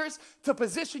failures to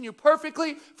position you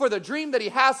perfectly for the dream that he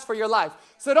has for your life.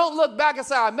 So don't look back and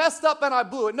say, I messed up and I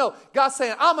blew it. No, God's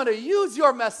saying, I'm going to use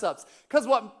your mess ups. Because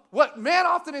what man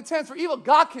often intends for evil,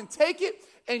 God can take it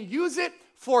and use it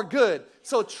for good.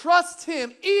 So trust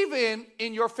him even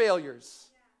in your failures.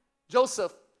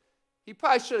 Joseph, he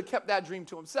probably should have kept that dream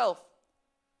to himself,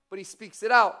 but he speaks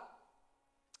it out,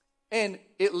 and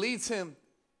it leads him,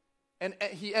 and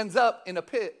he ends up in a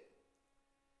pit.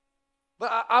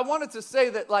 But I wanted to say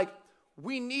that,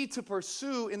 we need to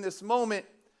pursue in this moment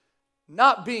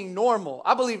not being normal.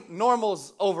 I believe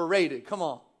normal's overrated. Come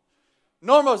on.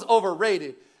 Normal's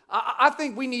overrated. I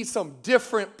think we need some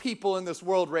different people in this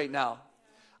world right now.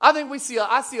 I see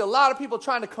a lot of people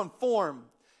trying to conform.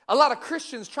 A lot of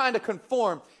Christians trying to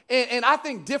conform, and I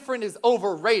think different is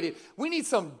overrated. We need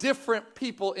some different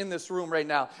people in this room right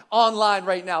now, online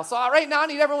right now. So right now, I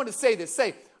need everyone to say this.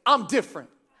 Say, I'm different.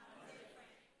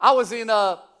 I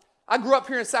grew up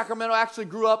here in Sacramento. I actually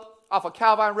grew up off of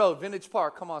Calvine Road, Vintage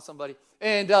Park. Come on, somebody.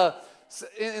 And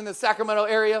in the Sacramento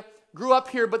area, grew up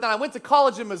here, but then I went to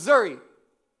college in Missouri.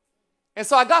 And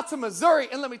so I got to Missouri,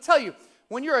 and let me tell you,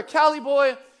 when you're a Cali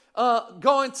boy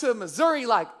going to Missouri,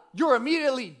 you're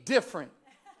immediately different.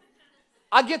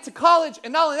 I get to college,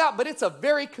 and not only that, but it's a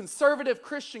very conservative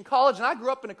Christian college, and I grew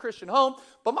up in a Christian home,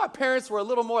 but my parents were a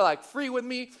little more free with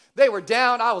me. They were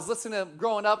down. I was listening to them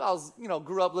growing up.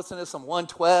 Grew up listening to some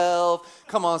 112.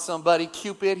 Come on, somebody.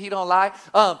 Cupid, he don't lie.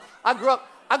 I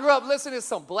grew up listening to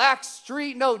some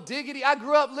Blackstreet, No Diggity. I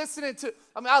grew up listening to,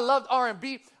 I loved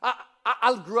R&B.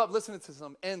 I grew up listening to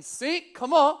some NSYNC.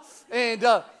 Come on. And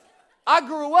I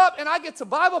grew up, and I get to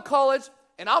Bible college,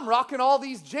 and I'm rocking all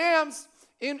these jams,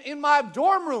 in my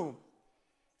dorm room.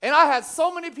 And I had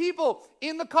so many people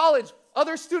in the college,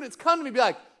 other students come to me and be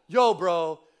like, yo,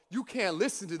 bro, you can't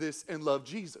listen to this and love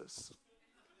Jesus.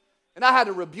 And I had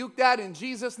to rebuke that in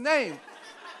Jesus' name.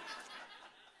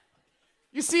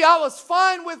 You see, I was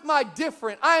fine with my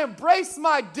different. I embraced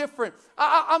my different.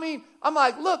 I mean, I'm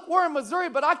like, look, we're in Missouri,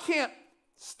 but I can't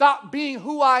stop being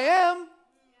who I am.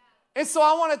 And so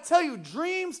I want to tell you,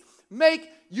 dreams make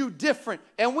you different.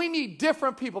 And we need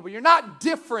different people. But you're not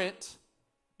different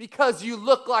because you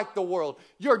look like the world.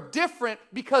 You're different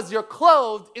because you're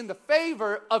clothed in the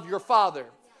favor of your Father.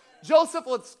 Joseph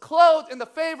was clothed in the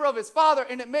favor of his father,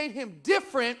 and it made him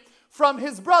different from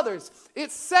his brothers.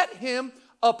 It set him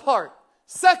apart.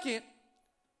 Second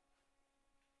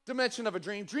dimension of a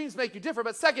dream, dreams make you different,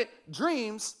 but second,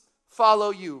 dreams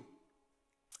follow you.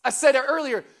 I said it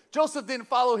earlier, Joseph didn't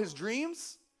follow his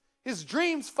dreams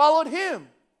followed him.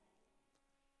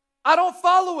 I don't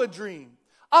follow a dream.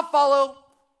 I follow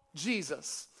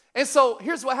Jesus. And so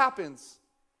here's what happens.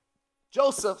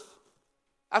 Joseph,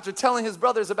 after telling his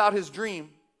brothers about his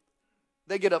dream,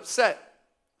 they get upset.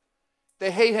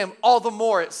 They hate him all the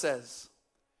more, it says.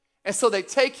 And so they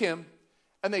take him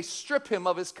and they strip him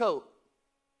of his coat.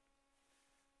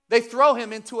 They throw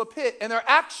him into a pit, and they're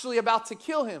actually about to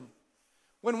kill him.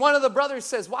 When one of the brothers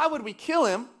says, why would we kill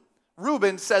him?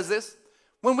 Reuben says this,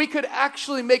 when we could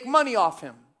actually make money off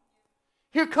him.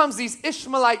 Here comes these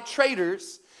Ishmaelite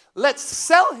traders. Let's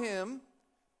sell him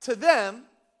to them,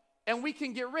 and we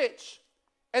can get rich.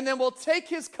 And then we'll take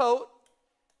his coat,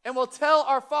 and we'll tell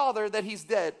our father that he's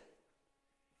dead.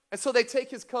 And so they take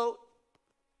his coat,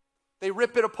 they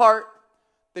rip it apart,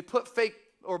 they put fake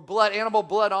or blood, animal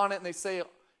blood on it, and they say,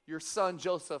 your son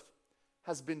Joseph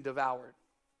has been devoured.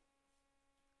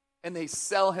 And they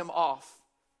sell him off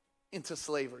into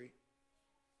slavery.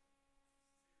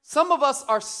 Some of us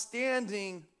are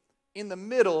standing in the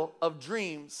middle of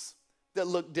dreams that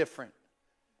look different.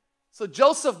 So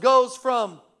Joseph goes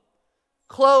from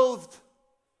clothed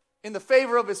in the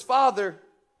favor of his father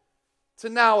to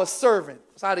now a servant.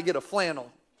 So I had to get a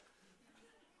flannel.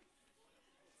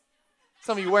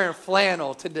 Some of you wearing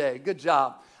flannel today. Good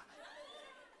job.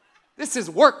 This is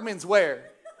workman's wear.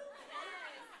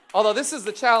 Although this is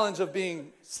the challenge of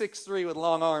being 6'3" with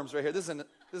long arms right here. This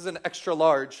is an extra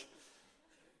large.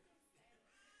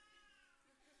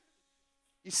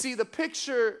 You see, the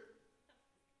picture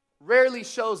rarely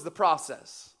shows the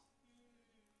process.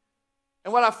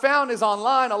 And what I found is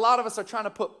online, a lot of us are trying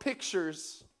to put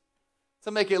pictures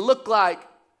to make it look like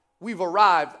we've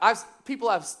arrived. People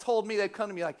have told me, they've come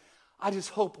to me like, I just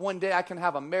hope one day I can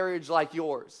have a marriage like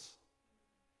yours.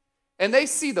 And they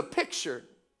see the picture.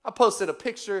 I posted a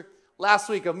picture last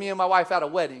week of me and my wife at a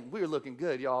wedding. We were looking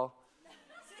good, y'all.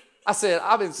 I said,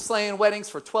 I've been slaying weddings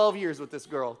for 12 years with this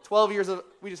girl.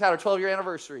 We just had our 12-year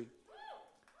anniversary.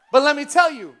 But let me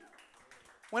tell you,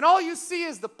 when all you see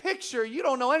is the picture, you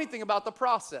don't know anything about the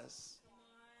process.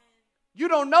 You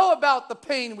don't know about the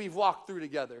pain we've walked through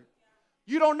together.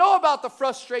 You don't know about the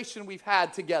frustration we've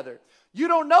had together. You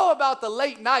don't know about the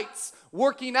late nights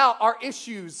working out our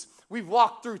issues we've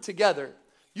walked through together.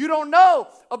 You don't know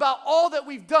about all that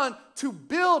we've done to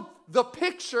build the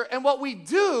picture. And what we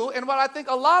do, and what I think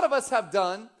a lot of us have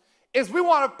done, is we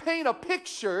want to paint a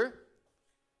picture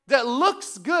that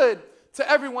looks good to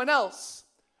everyone else.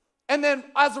 And then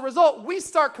as a result, we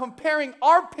start comparing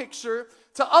our picture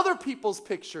to other people's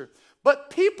picture. But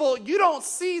people, you don't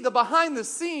see the behind the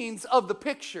scenes of the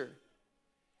picture.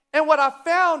 And what I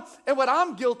found, and what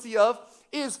I'm guilty of,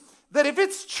 is that if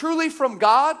it's truly from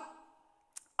God,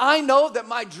 I know that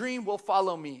my dream will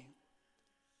follow me.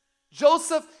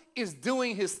 Joseph is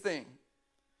doing his thing.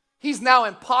 He's now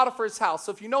in Potiphar's house.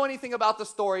 So if you know anything about the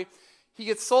story, he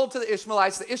gets sold to the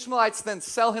Ishmaelites. The Ishmaelites then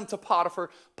sell him to Potiphar.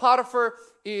 Potiphar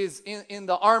is in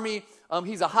the army.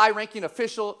 He's a high-ranking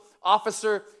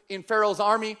officer in Pharaoh's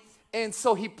army. And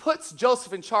so he puts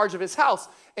Joseph in charge of his house.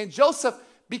 And Joseph,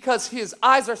 because his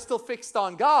eyes are still fixed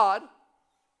on God,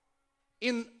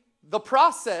 in the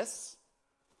process,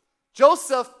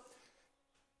 Joseph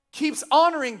keeps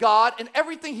honoring God, and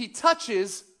everything he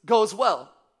touches goes well.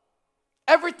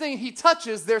 Everything he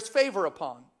touches, there's favor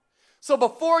upon. So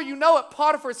before you know it,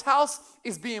 Potiphar's house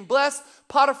is being blessed.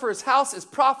 Potiphar's house is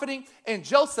profiting, and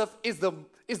Joseph is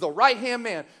the right-hand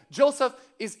man. Joseph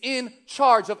is in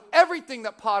charge of everything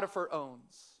that Potiphar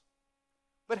owns.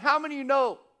 But how many of you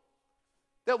know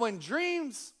that when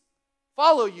dreams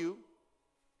follow you,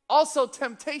 also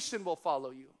temptation will follow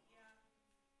you?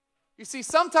 You see,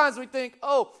 sometimes we think,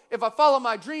 oh, if I follow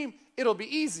my dream, it'll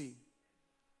be easy.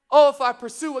 Oh, if I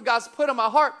pursue what God's put in my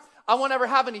heart, I won't ever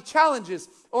have any challenges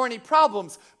or any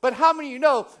problems. But how many of you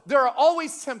know there are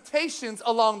always temptations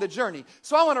along the journey?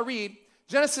 So I want to read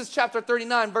Genesis chapter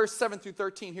 39, verse 7 through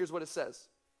 13. Here's what it says.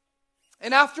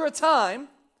 And after a time,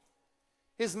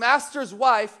 his master's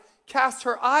wife cast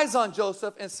her eyes on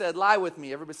Joseph and said, lie with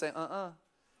me. Everybody say,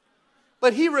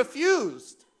 But he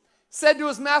refused, said to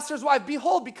his master's wife,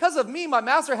 behold, because of me, my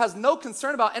master has no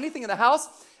concern about anything in the house,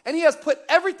 and he has put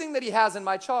everything that he has in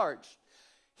my charge.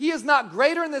 He is not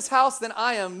greater in this house than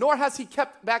I am, nor has he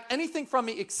kept back anything from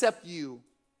me except you,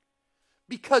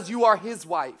 because you are his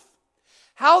wife.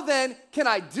 How then can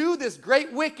I do this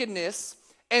great wickedness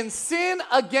and sin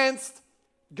against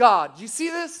God? Do you see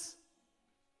this?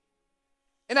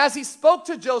 And as he spoke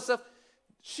to Joseph,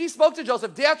 she spoke to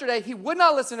Joseph day after day. He would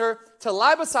not listen to her, to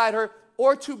lie beside her,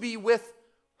 or to be with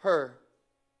her.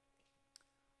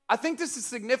 I think this is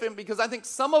significant because I think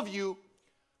some of you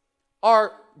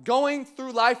are going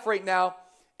through life right now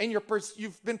and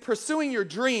you've been pursuing your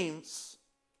dreams.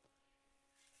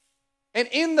 And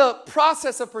in the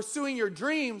process of pursuing your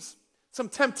dreams, some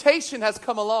temptation has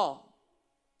come along.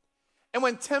 And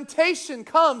when temptation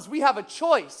comes, we have a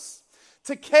choice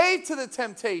to cave to the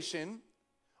temptation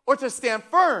or to stand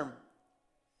firm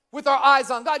with our eyes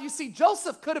on God. You see,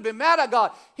 Joseph could have been mad at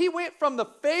God. He went from the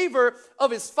favor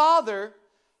of his father,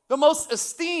 the most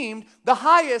esteemed, the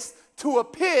highest, to a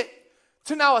pit,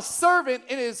 to now a servant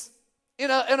in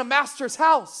a master's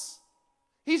house.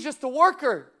 He's just a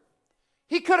worker.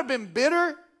 He could have been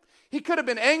bitter. He could have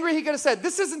been angry. He could have said,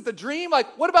 this isn't the dream.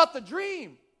 Like, what about the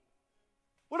dream?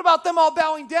 What about them all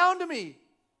bowing down to me?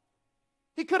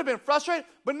 He could have been frustrated,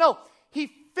 but no,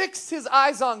 he fixed his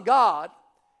eyes on God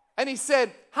and he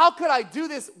said, how could I do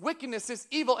this wickedness, this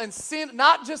evil, and sin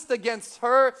not just against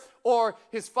her or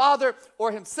his father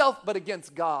or himself, but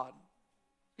against God?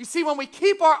 You see, when we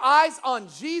keep our eyes on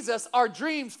Jesus, our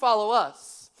dreams follow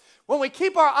us. When we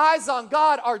keep our eyes on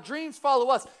God, our dreams follow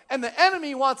us. And the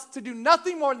enemy wants to do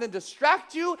nothing more than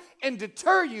distract you and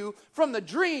deter you from the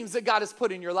dreams that God has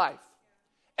put in your life.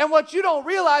 And what you don't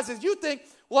realize is you think,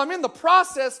 well, I'm in the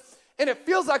process and it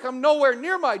feels like I'm nowhere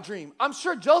near my dream. I'm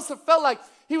sure Joseph felt like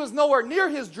he was nowhere near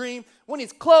his dream when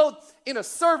he's clothed in a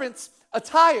servant's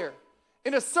attire,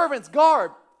 in a servant's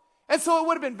garb. And so it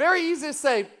would have been very easy to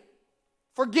say,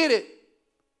 forget it.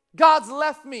 God's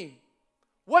left me.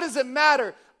 What does it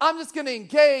matter? I'm just going to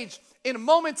engage in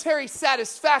momentary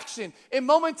satisfaction, in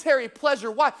momentary pleasure.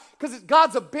 Why? Because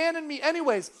God's abandoned me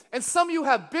anyways. And some of you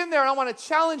have been there, and I want to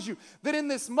challenge you that in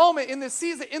this moment, in this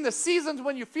season, in the seasons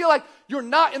when you feel like you're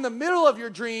not in the middle of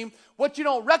your dream, what you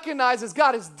don't recognize is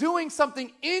God is doing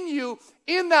something in you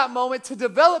in that moment to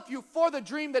develop you for the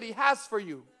dream that he has for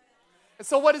you. And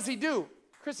so what does he do?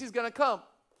 Chrissy's going to come.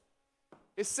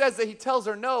 It says that he tells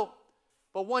her no,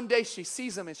 but one day she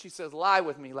sees him and she says, lie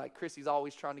with me, like Chrissy's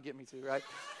always trying to get me to, right?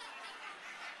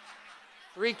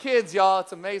 3 kids, y'all.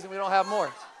 It's amazing we don't have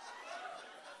more.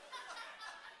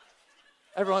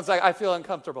 Everyone's like, I feel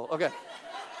uncomfortable. Okay.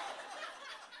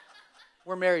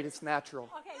 We're married. It's natural.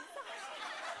 Okay.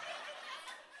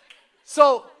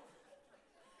 So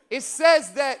it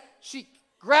says that she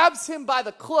grabs him by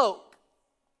the cloak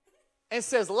and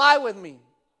says, lie with me.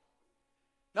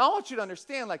 Now, I want you to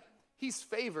understand, like, he's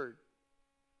favored.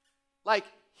 Like,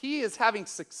 he is having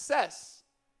success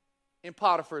in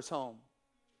Potiphar's home.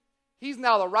 He's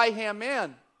now the right-hand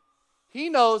man. He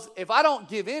knows if I don't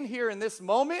give in here in this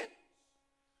moment,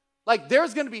 like,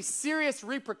 there's going to be serious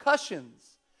repercussions.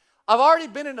 I've already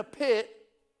been in a pit.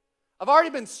 I've already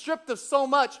been stripped of so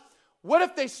much. What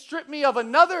if they strip me of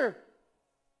another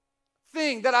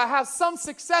thing that I have some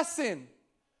success in?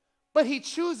 But he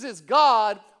chooses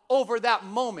God over that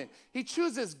moment. He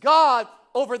chooses God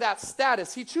over that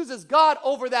status. He chooses God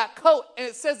over that coat. And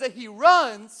it says that he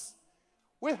runs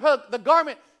with the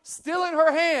garment still in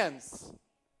her hands.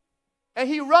 And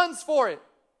he runs for it.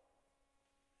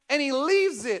 And he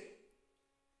leaves it.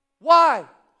 Why?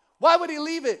 Why would he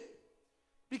leave it?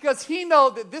 Because he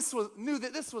knew that this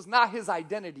was not his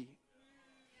identity.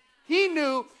 He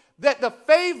knew that the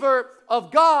favor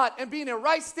of God and being in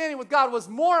right standing with God was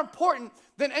more important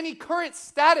than any current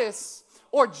status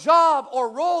or job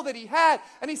or role that he had.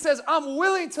 And he says, I'm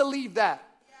willing to leave that.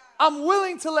 I'm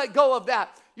willing to let go of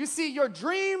that. You see, your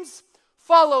dreams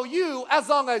follow you as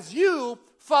long as you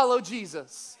follow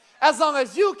Jesus. As long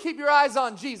as you keep your eyes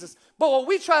on Jesus. But what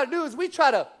we try to do is we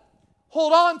try to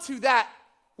hold on to that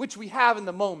which we have in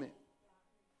the moment.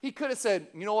 He could have said,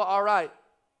 you know what, all right.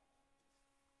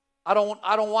 I don't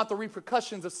want the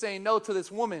repercussions of saying no to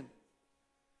this woman.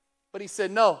 But he said,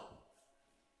 no,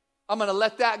 I'm going to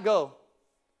let that go.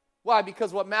 Why?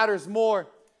 Because what matters more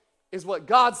is what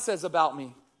God says about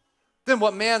me than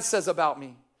what man says about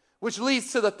me. which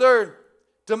leads to the third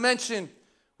dimension,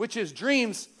 which is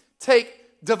dreams take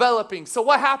developing. So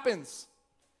what happens?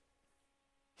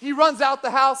 He runs out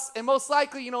the house, and most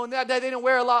likely, in that day, they didn't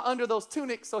wear a lot under those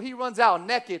tunics, so he runs out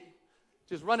naked,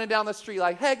 just running down the street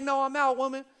like, heck no, I'm out,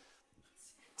 woman.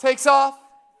 Takes off,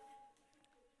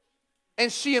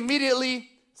 and she immediately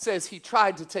says, he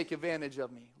tried to take advantage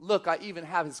of me. Look, I even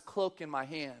have his cloak in my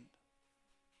hand.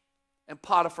 And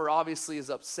Potiphar obviously is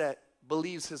upset,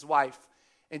 believes his wife,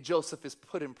 and Joseph is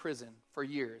put in prison for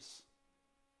years.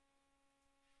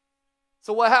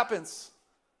 So what happens?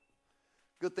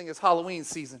 Good thing it's Halloween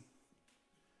season.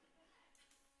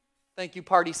 Thank you,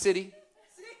 Party City.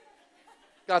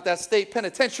 Got that state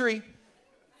penitentiary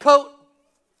coat.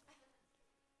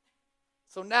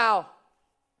 So now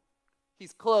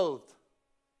he's clothed.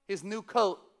 His new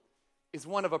coat is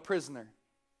one of a prisoner.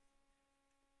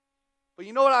 But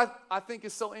you know what I think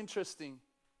is so interesting?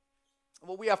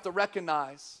 What we have to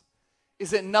recognize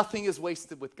is that nothing is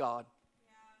wasted with God.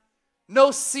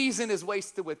 No season is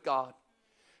wasted with God.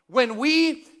 When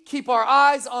we keep our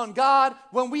eyes on God,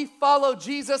 when we follow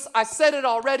Jesus, I said it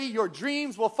already, your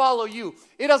dreams will follow you.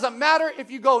 It doesn't matter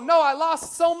if you go, no, I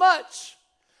lost so much.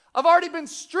 I've already been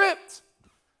stripped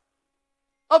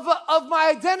of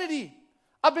my identity.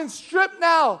 I've been stripped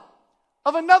now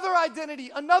of another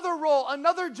identity, another role,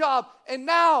 another job, and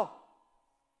now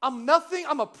I'm nothing.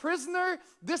 I'm a prisoner.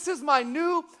 This is my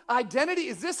new identity.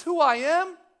 Is this who I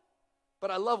am? But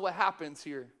I love what happens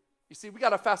here. You see, we got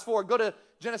to fast forward. Go to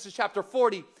Genesis chapter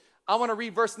 40. I want to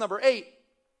read verse number 8.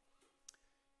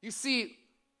 You see,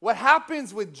 what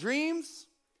happens with dreams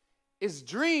is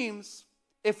dreams,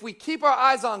 if we keep our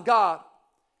eyes on God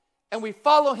and we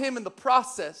follow him in the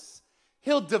process,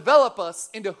 he'll develop us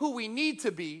into who we need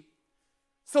to be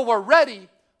so we're ready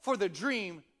for the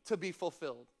dream to be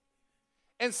fulfilled.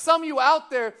 And some of you out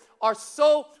there are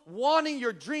so wanting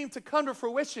your dream to come to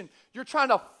fruition, you're trying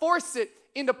to force it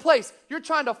into place. You're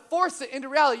trying to force it into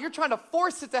reality. You're trying to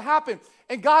force it to happen.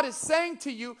 And God is saying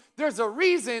to you, there's a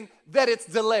reason that it's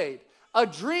delayed. A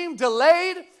dream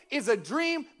delayed is a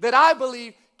dream that I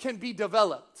believe can be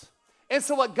developed. And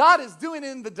so what God is doing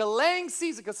in the delaying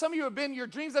season, because some of you your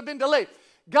dreams have been delayed,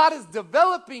 God is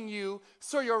developing you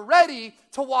so you're ready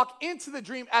to walk into the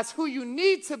dream as who you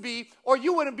need to be, or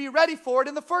you wouldn't be ready for it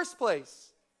in the first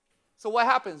place. So what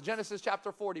happens? Genesis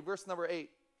chapter 40, verse number 8.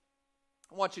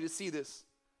 I want you to see this.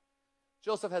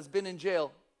 Joseph has been in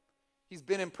jail. He's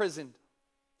been imprisoned.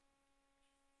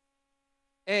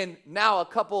 And now a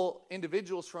couple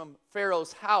individuals from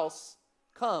Pharaoh's house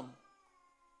come.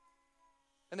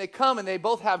 And they come and they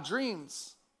both have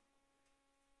dreams.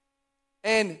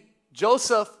 And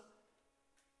Joseph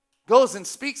goes and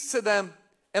speaks to them.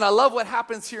 And I love what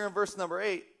happens here in verse number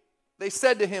 8. They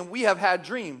said to him, we have had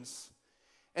dreams,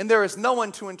 and there is no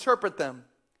one to interpret them.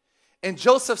 And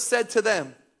Joseph said to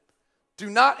them, do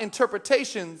not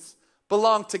interpretations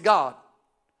belong to God?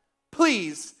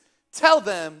 Please tell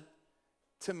them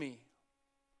to me.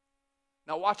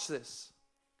 Now watch this.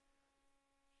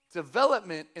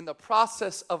 Development in the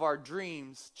process of our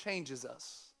dreams changes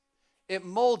us. It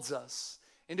molds us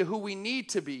into who we need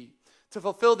to be to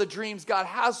fulfill the dreams God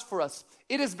has for us.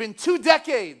 It has been 2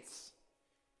 decades.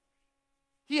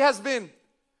 He has been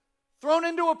thrown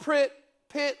into a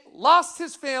pit, lost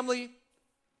his family,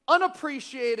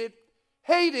 unappreciated,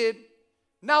 hated,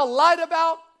 now lied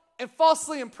about, and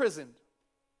falsely imprisoned.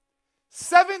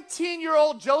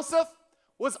 17-year-old Joseph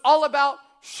was all about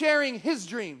sharing his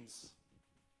dreams.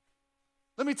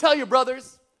 Let me tell you,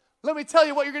 brothers, let me tell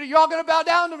you what you're all going to bow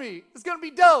down to me. It's going to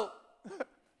be dope.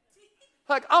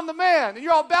 Like, I'm the man, and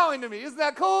you're all bowing to me. Isn't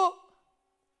that cool?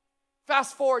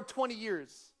 Fast forward 20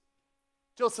 years.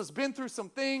 Joseph's been through some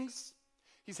things.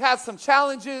 He's had some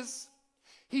challenges.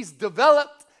 He's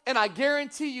developed, and I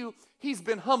guarantee you, he's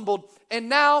been humbled. And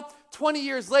now, 20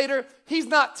 years later, he's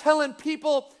not telling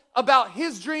people about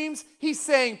his dreams. He's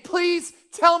saying, please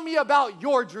tell me about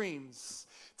your dreams.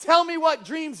 Tell me what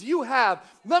dreams you have.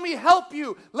 Let me help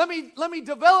you. Let me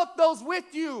develop those with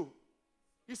you.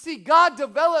 You see, God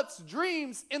develops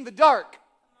dreams in the dark.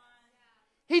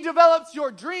 He develops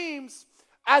your dreams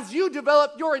as you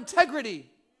develop your integrity.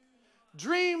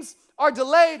 Dreams are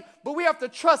delayed, but we have to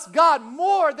trust God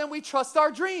more than we trust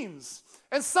our dreams.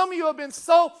 And some of you have been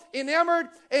so enamored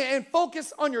and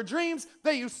focused on your dreams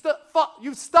that you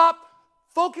stop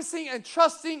focusing and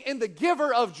trusting in the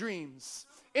giver of dreams,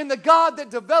 in the God that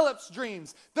develops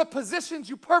dreams, that positions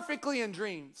you perfectly in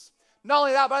dreams. Not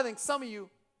only that, but I think some of you,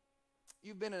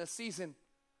 you've been in a season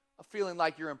of feeling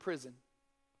like you're in prison.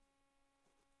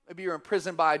 Maybe you're in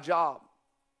prison by a job.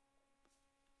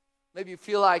 Maybe you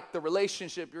feel like the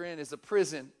relationship you're in is a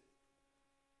prison.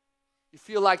 You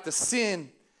feel like the sin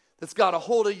that's got a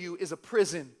hold of you is a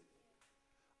prison.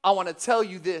 I want to tell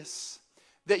you this,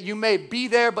 that you may be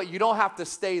there, but you don't have to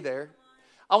stay there.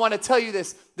 I want to tell you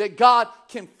this, that God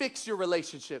can fix your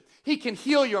relationship. He can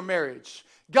heal your marriage.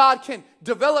 God can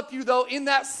develop you, though, in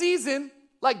that season.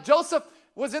 Like Joseph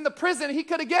was in the prison. He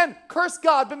could, again, curse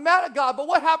God, been mad at God. But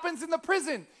what happens in the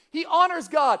prison? He honors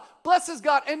God, blesses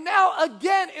God. And now,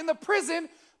 again, in the prison,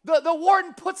 the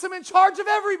warden puts him in charge of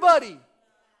everybody.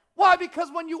 Why? Because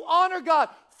when you honor God,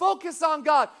 focus on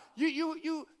God,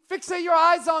 you fixate your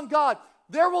eyes on God,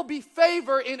 there will be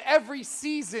favor in every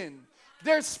season.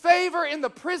 There's favor in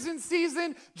the prison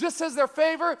season, just as there's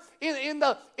favor in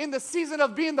the season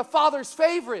of being the Father's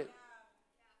favorite.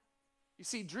 You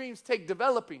see, dreams take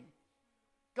developing.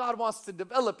 God wants to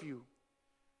develop you.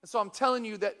 And so I'm telling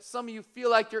you that some of you feel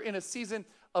like you're in a season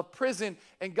of prison,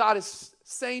 and God is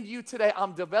saying to you today,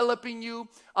 I'm developing you,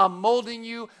 I'm molding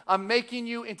you, I'm making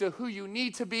you into who you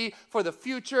need to be for the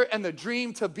future and the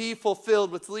dream to be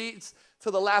fulfilled, which leads to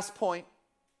the last point.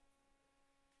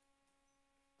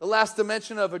 The last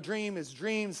dimension of a dream is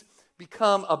dreams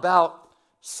become about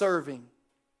serving.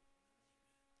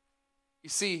 You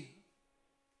see,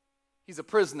 he's a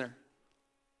prisoner.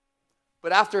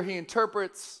 But after he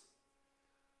interprets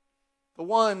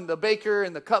the baker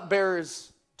and the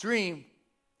cupbearer's dream,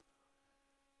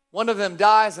 one of them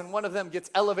dies and one of them gets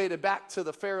elevated back to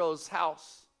the Pharaoh's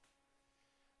house.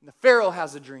 And the Pharaoh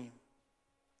has a dream.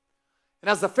 And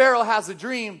as the Pharaoh has a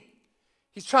dream,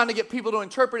 he's trying to get people to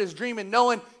interpret his dream, and no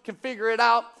one can figure it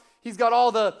out. He's got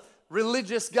all the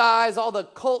religious guys, all the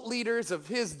cult leaders of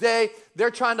his day.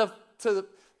 They're trying to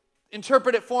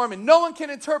interpret it for him, and no one can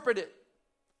interpret it.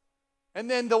 And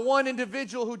then the one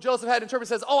individual who Joseph had interpreted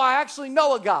says, oh, I actually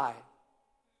know a guy.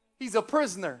 He's a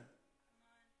prisoner.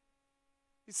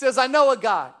 He says, I know a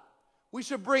guy. We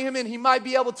should bring him in. He might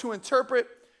be able to interpret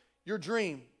your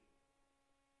dream.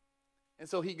 And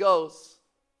so he goes.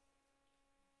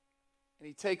 And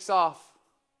he takes off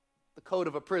the coat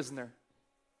of a prisoner.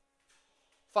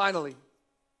 Finally,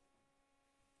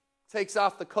 takes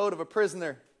off the coat of a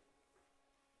prisoner.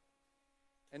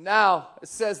 And now it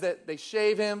says that they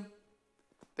shave him,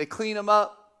 they clean him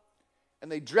up,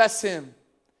 and they dress him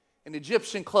in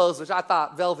Egyptian clothes, which I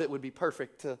thought velvet would be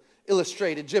perfect to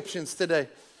illustrate Egyptians today.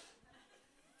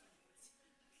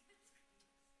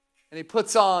 And he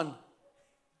puts on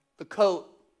the coat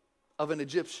of an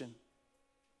Egyptian.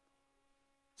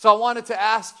 So I wanted to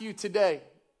ask you today,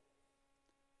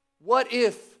 what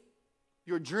if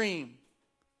your dream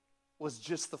was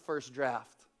just the first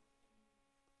draft?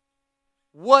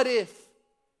 What if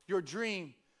your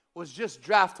dream was just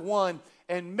draft one,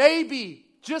 and maybe,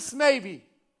 just maybe,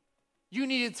 you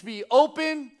needed to be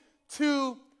open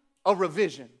to a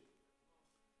revision?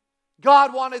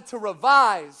 God wanted to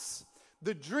revise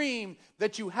the dream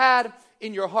that you had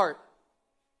in your heart.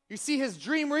 You see, his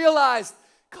dream realized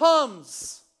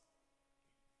comes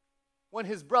when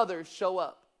his brothers show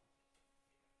up.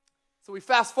 So we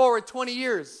fast forward 20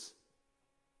 years.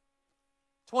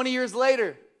 20 years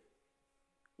later,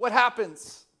 what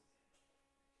happens?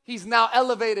 He's now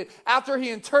elevated. After he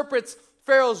interprets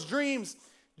Pharaoh's dreams,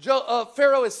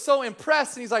 Pharaoh is so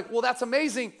impressed, and he's like, well, that's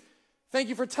amazing. Thank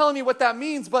you for telling me what that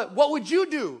means, but what would you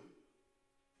do?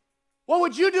 What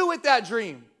would you do with that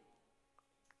dream?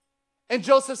 And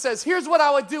Joseph says, here's what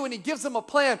I would do, and he gives him a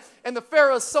plan. And the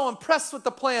Pharaoh is so impressed with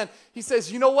the plan, he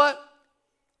says, you know what?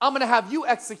 I'm going to have you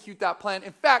execute that plan.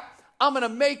 In fact, I'm going to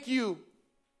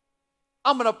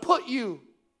put you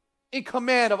in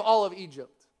command of all of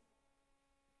Egypt.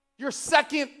 You're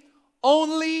second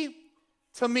only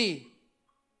to me.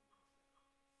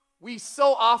 We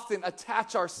so often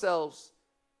attach ourselves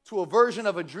to a version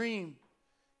of a dream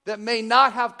that may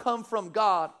not have come from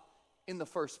God in the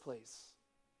first place.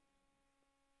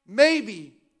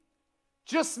 Maybe,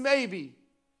 just maybe,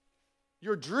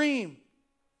 your dream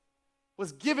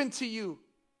was given to you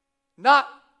not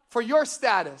for your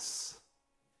status,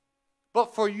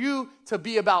 but for you to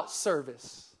be about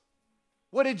service.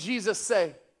 What did Jesus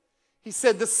say? He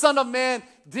said, the Son of Man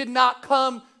did not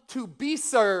come to be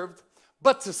served,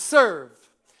 but to serve,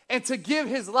 and to give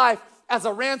his life as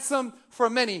a ransom for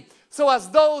many. So as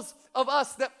those of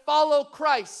us that follow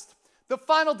Christ, the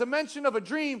final dimension of a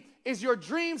dream is your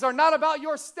dreams are not about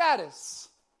your status.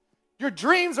 Your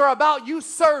dreams are about you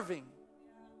serving.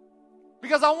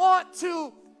 Because I want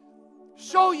to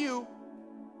show you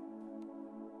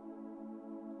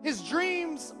his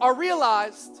dreams are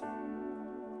realized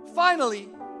finally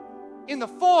in the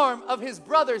form of his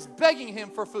brothers begging him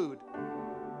for food.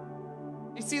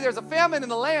 You see, there's a famine in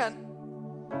the land,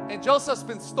 and Joseph's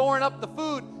been storing up the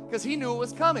food because he knew it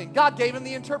was coming. God gave him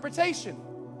the interpretation.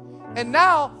 And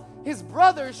now his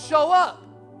brothers show up.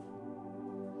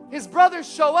 His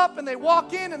brothers show up and they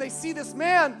walk in and they see this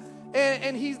man,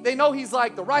 and they know he's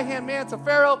like the right-hand man to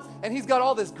Pharaoh, and he's got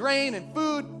all this grain and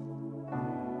food.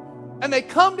 And they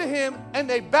come to him and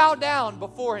they bow down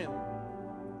before him.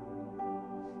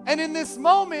 And in this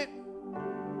moment,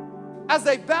 as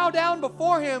they bow down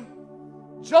before him,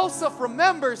 Joseph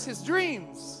remembers his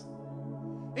dreams.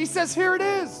 He says, here it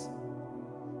is.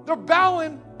 They're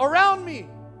bowing around me.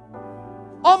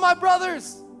 All my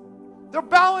brothers, they're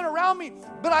bowing around me.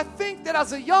 But I think that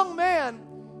as a young man,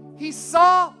 he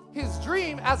saw his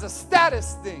dream as a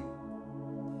status thing.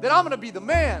 That I'm going to be the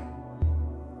man.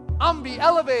 I'm going to be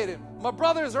elevated. My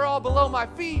brothers are all below my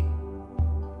feet.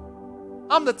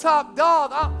 I'm the top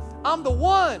dog. I'm the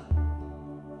one.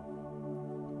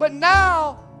 But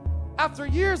now, after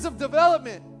years of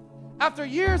development, after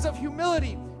years of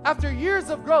humility, after years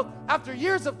of growth, after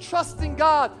years of trusting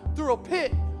God through a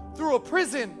pit, through a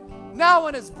prison, now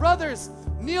when his brothers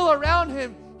kneel around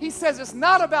him, he says it's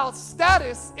not about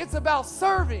status, it's about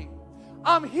serving.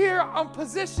 I'm here, I'm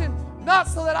positioned, not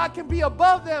so that I can be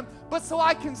above them, but so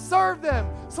I can serve them,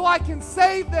 so I can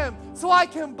save them, so I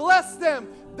can bless them.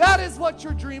 That is what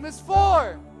your dream is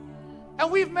for.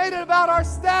 And we've made it about our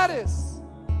status.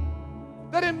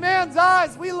 That in man's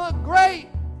eyes, we look great.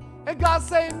 And God's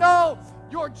saying, no,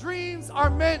 your dreams are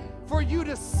meant for you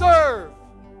to serve.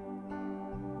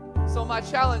 So my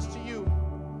challenge to you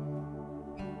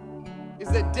is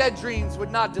that dead dreams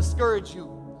would not discourage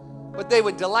you, but they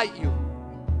would delight you.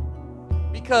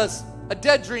 Because a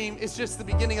dead dream is just the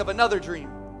beginning of another dream.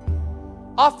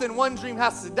 Often one dream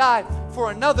has to die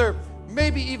for another,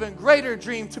 maybe even greater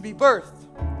dream to be birthed.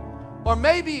 Or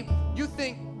maybe you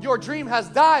think your dream has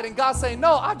died and God's saying,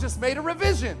 no, I just made a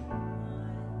revision.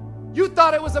 You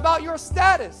thought it was about your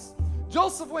status.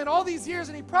 Joseph went all these years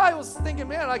and he probably was thinking,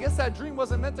 man, I guess that dream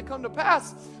wasn't meant to come to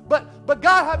pass. But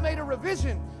God had made a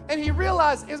revision and he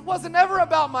realized it wasn't ever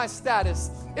about my status.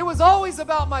 It was always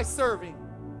about my serving.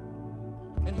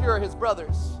 And here are his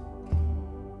brothers.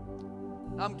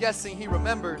 I'm guessing he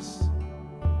remembers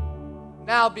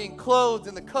now being clothed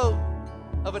in the coat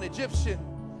of an Egyptian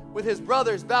with his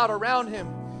brothers bowed around him.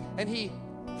 And he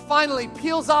finally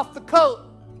peels off the coat.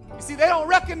 You see, they don't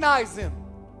recognize him.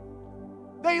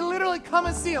 They literally come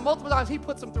and see him multiple times. He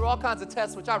puts them through all kinds of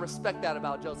tests, which I respect that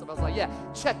about Joseph. I was like, yeah,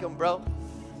 check him, bro.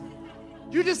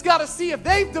 You just got to see if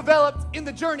they've developed in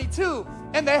the journey too.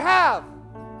 And they have.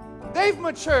 They've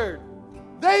matured.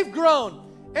 They've grown.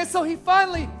 And so he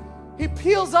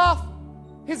peels off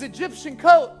his Egyptian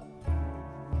coat.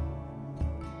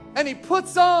 And he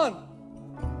puts on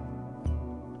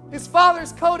his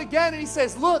father's coat again. And he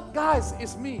says, look, guys,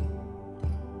 it's me.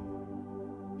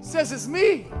 He says, it's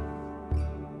me.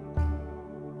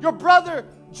 Your brother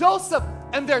Joseph.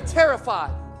 And they're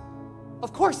terrified.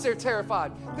 Of course they're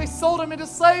terrified. They sold him into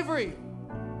slavery.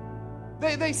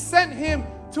 They sent him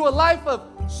to a life of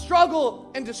struggle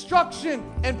and destruction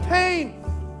and pain.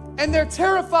 And they're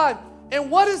terrified. And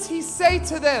what does he say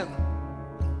to them?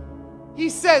 He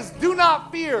says, do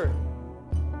not fear.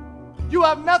 You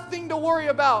have nothing to worry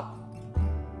about.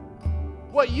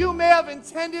 What you may have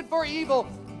intended for evil,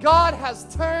 God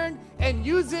has turned and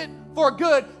used it for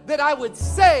good, that I would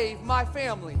save my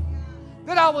family,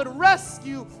 that I would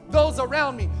rescue those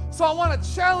around me. So I want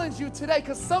to challenge you today,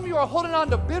 because some of you are holding on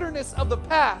to bitterness of the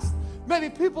past. Maybe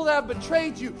people that have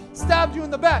betrayed you, stabbed you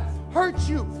in the back, hurt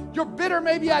you. You're bitter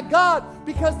maybe at God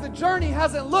because the journey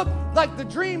hasn't looked like the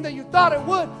dream that you thought it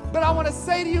would. But I want to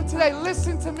say to you today,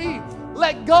 listen to me.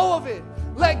 Let go of it.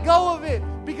 Let go of it,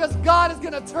 because God is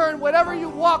going to turn whatever you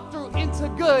walk through into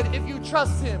good if you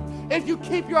trust him, if you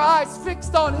keep your eyes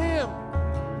fixed on him.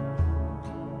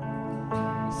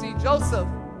 You see, Joseph,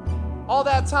 all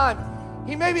that time,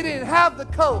 he maybe didn't have the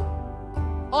coat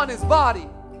on his body,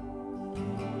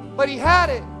 but he had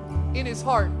it in his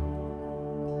heart.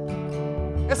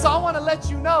 And so I want to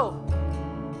let you know,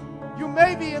 you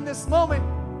maybe in this moment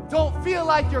don't feel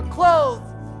like you're clothed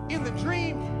in the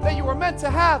dream that you were meant to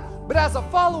have, but as a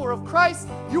follower of Christ,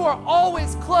 you are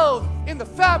always clothed in the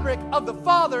fabric of the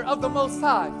Father of the Most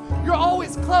High. You're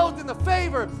always clothed in the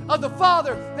favor of the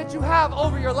Father that you have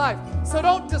over your life. So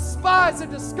don't despise or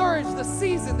discourage the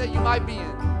season that you might be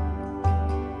in.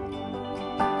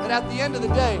 And at the end of the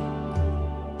day,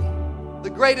 the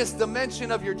greatest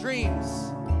dimension of your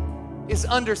dreams is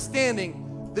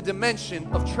understanding the dimension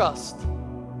of trust.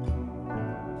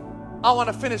 I want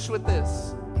to finish with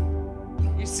this.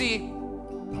 You see,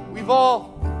 we've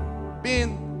all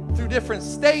been through different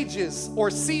stages or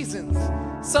seasons.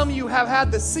 Some of you have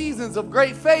had the seasons of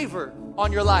great favor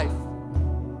on your life.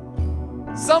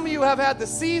 Some of you have had the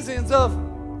seasons of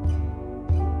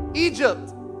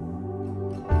Egypt.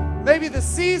 Maybe the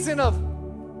season of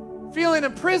feeling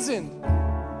imprisoned,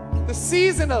 the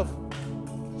season of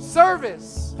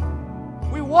service.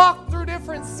 We walk through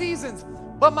different seasons,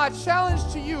 but my challenge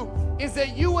to you is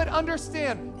that you would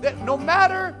understand that no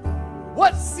matter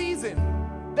what season,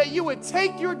 that you would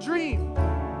take your dream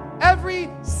every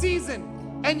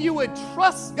season and you would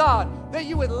trust God, that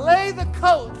you would lay the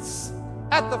coats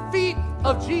at the feet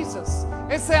of Jesus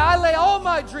and say, I lay all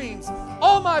my dreams,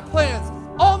 all my plans,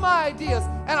 all my ideas,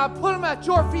 and I put them at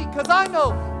your feet because I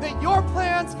know that your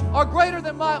plans are greater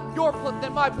than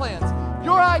my plans.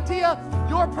 Your idea,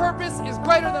 your purpose is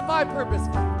greater than my purpose.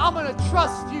 I'm going to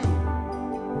trust you.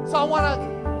 So I want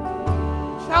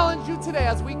to challenge you today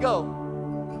as we go,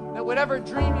 that whatever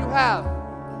dream you have,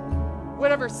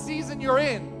 whatever season you're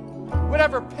in,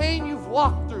 whatever pain you've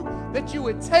walked through, that you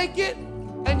would take it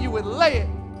and you would lay it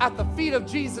at the feet of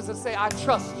Jesus and say, I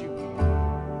trust you.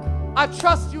 I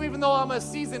trust you even though I'm in a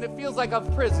season it feels like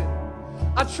of prison.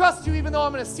 I trust you even though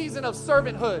I'm in a season of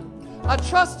servanthood. I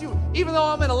trust you even though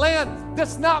I'm in a land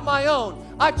that's not my own.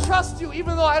 I trust you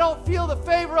even though I don't feel the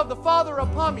favor of the Father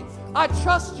upon me. I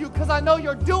trust you because I know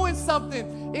you're doing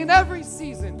something in every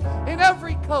season, in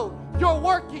every coat. You're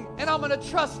working, and I'm going to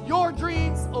trust your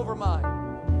dreams over mine.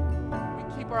 We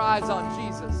keep our eyes on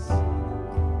Jesus,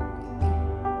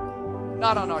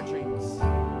 not on our dreams.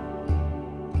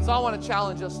 So I want to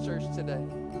challenge us, church, today.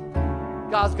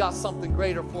 God's got something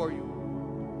greater for you.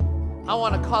 I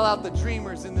want to call out the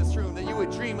dreamers in this room, that you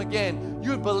would dream again, you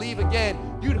would believe again,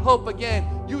 you'd hope again,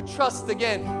 you'd trust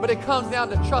again. But it comes down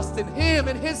to trusting Him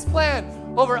and His plan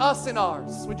over us and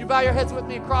ours. Would you bow your heads with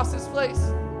me across this place?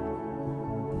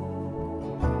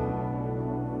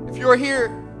 If you're here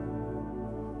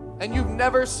and you've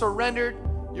never surrendered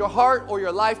your heart or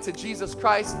your life to Jesus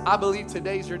Christ, I believe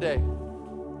today's your day.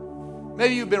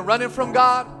 Maybe you've been running from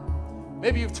God.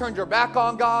 Maybe you've turned your back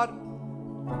on God.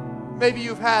 Maybe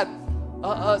you've had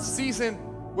a season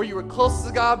where you were close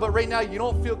to God, but right now you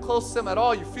don't feel close to Him at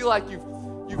all. You feel like you've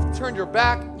turned your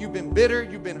back. You've been bitter.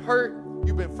 You've been hurt.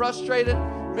 You've been frustrated.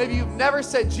 Maybe you've never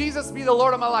said, Jesus, be the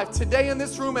Lord of my life. Today in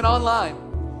this room and online,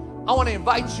 I want to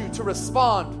invite you to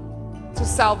respond to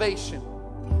salvation.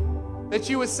 That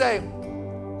you would say,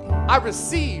 I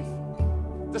receive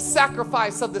the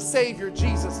sacrifice of the Savior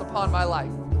Jesus upon my life.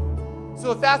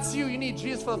 So if that's you, you need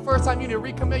Jesus for the first time, you need to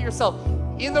recommit yourself.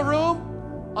 In the room,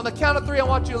 on the count of 3, I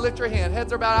want you to lift your hand.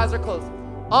 Heads are bowed, eyes are closed.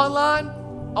 Online,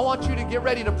 I want you to get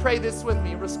ready to pray this with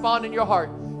me. Respond in your heart.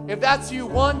 If that's you,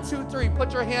 1, 2, 3,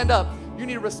 put your hand up. You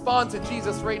need to respond to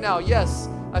Jesus right now. Yes,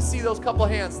 I see those couple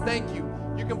hands. Thank you.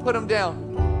 You can put them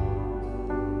down.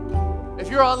 If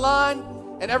you're online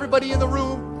and everybody in the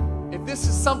room, if this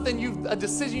is something a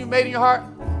decision you've made in your heart,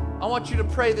 I want you to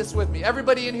pray this with me.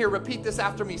 Everybody in here, repeat this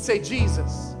after me. Say,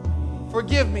 Jesus,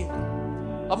 forgive me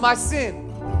of my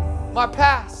sin, my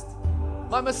past,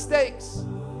 my mistakes.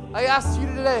 I ask you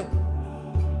today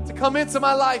to come into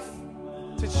my life,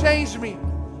 to change me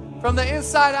from the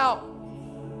inside out.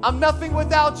 I'm nothing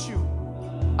without you.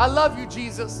 I love you,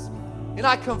 Jesus, and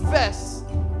I confess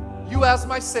you as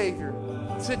my Savior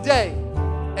today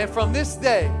and from this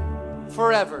day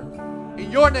forever.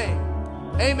 In your name,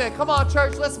 amen. Come on,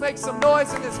 church, let's make some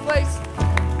noise in this place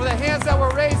for the hands that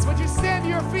were raised. Would you stand to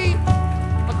your feet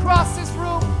across this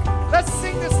room? Let's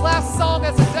sing this last song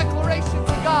as a declaration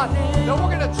to God that we're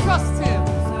going to trust Him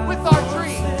with our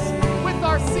dreams, with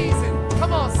our season.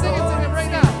 Come on, sing it to Him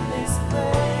right now.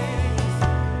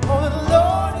 Oh, the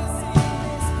Lord is in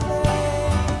this place.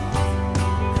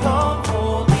 Come,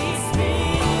 Holy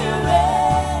Spirit,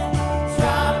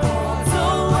 troubles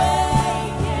awaken.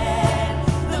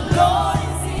 The Lord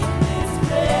is in this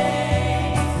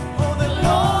place. Oh, the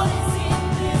Lord is in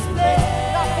this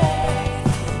place.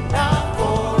 Not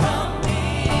for a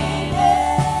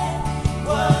minute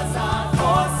was I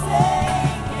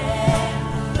forsaken.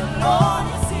 The Lord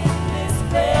is in this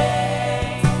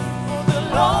place. Oh, the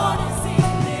Lord is in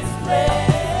this place.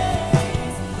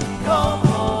 Come,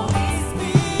 Holy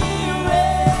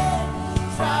Spirit,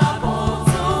 troubles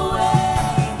awaken.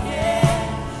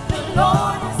 The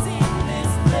Lord is in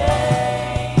this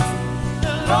place.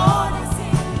 The Lord is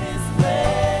in this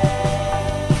place.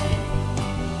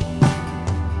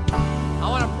 I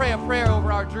want to pray a prayer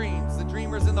over our dreams, the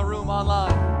dreamers in the room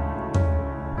online,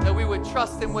 that we would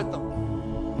trust Him with them.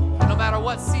 And no matter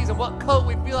what season, what coat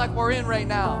we feel like we're in right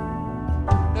now,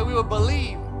 that we would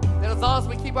believe that as long as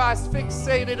we keep our eyes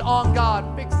fixated on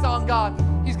God, fixed on God,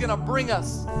 He's going to bring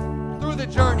us through the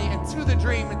journey and to the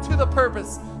dream and to the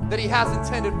purpose that He has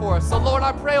intended for us. So Lord,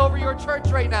 I pray over your church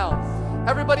right now.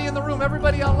 Everybody in the room,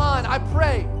 everybody online, I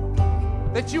pray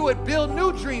that you would build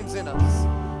new dreams in us.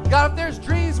 God, if there's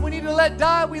dreams we need to let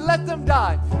die, we let them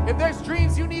die. If there's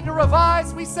dreams you need to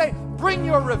revise, we say, bring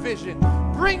your revision,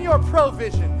 bring your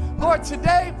provision. Lord,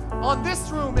 today on this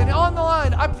room and on the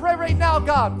line, I pray right now,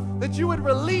 God, that you would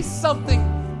release something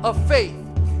of faith,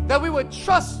 that we would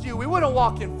trust you. We wouldn't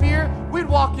walk in fear, we'd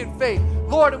walk in faith.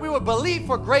 Lord, and we would believe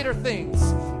for greater things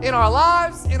in our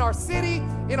lives, in our city,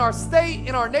 in our state,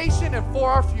 in our nation, and for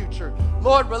our future.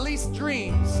 Lord, release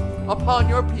dreams upon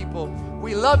your people.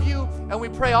 We love you, and we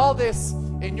pray all this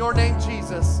in your name,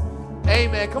 Jesus.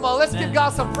 Amen. Come on, let's give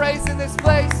God some praise in this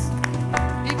place.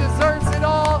 He deserves it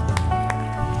all.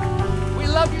 We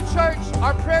love you, church.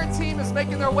 Our prayer team is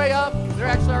making their way up. They're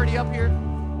actually already up here.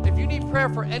 If you need prayer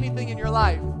for anything in your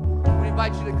life, we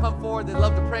invite you to come forward. They'd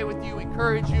love to pray with you,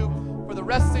 encourage you. For the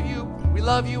rest of you, we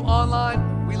love you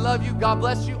online. We love you. God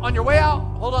bless you. On your way out,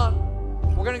 hold on.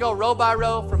 We're going to go row by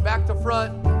row from back to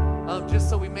front, just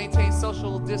so we maintain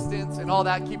social distance and all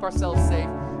that, keep ourselves safe.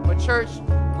 But church,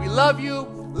 we love you.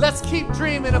 Let's keep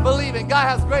dreaming and believing. God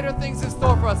has greater things in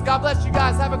store for us. God bless you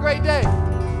guys. Have a great day.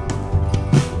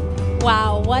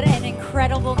 Wow, what an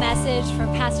incredible message from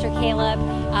Pastor Caleb.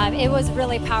 It was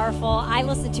really powerful. I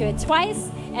listened to it twice,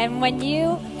 and when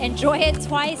you enjoy it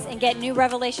twice and get new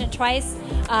revelation twice,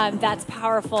 that's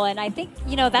powerful. And I think,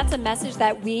 that's a message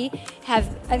that we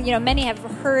have, many have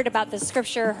heard about this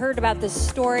scripture, heard about this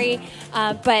story,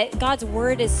 but God's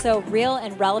word is so real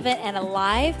and relevant and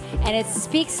alive, and it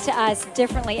speaks to us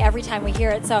differently every time we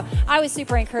hear it. So I was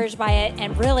super encouraged by it,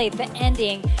 and really the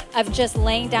ending of just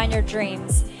laying down your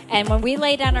dreams. And when we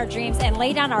lay down our dreams and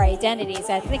lay down our identities,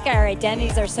 I think our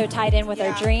identities are so tied in with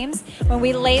our dreams. When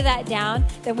we lay that down,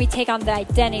 then we take on the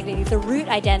identity, the root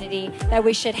identity that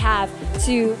we should have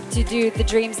to do the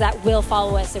dreams that will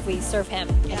follow us if we serve him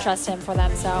and trust him for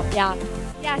them. So, yeah.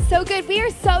 Yeah, so good. We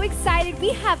are so excited. We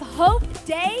have Hope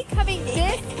Day coming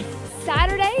this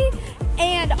Saturday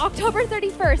and October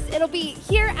 31st. It'll be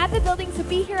here at the building, so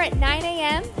be here at 9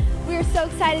 a.m. We are so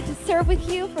excited to serve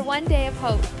with you for one day of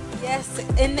hope. Yes,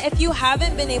 and if you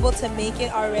haven't been able to make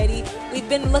it already, we've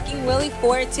been looking really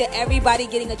forward to everybody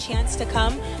getting a chance to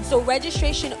come. So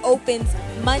registration opens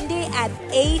Monday at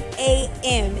 8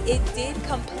 a.m. It did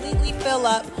completely fill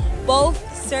up both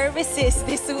services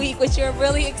this week, which we're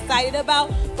really excited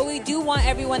about, but we do want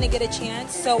everyone to get a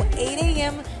chance. So 8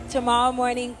 a.m. tomorrow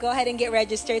morning, go ahead and get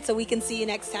registered so we can see you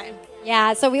next time.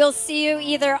 Yeah, so we'll see you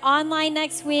either online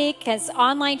next week, because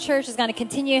online church is going to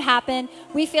continue to happen.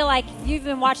 We feel like you've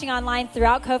been watching online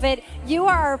throughout COVID. You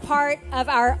are a part of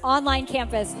our online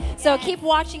campus. So keep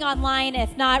watching online.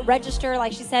 If not, register,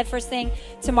 like she said, first thing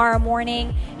tomorrow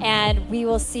morning, and we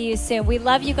will see you soon. We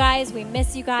love you guys. We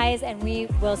miss you guys, and we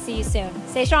will see you soon.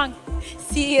 Stay strong.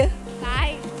 See you.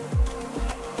 Bye.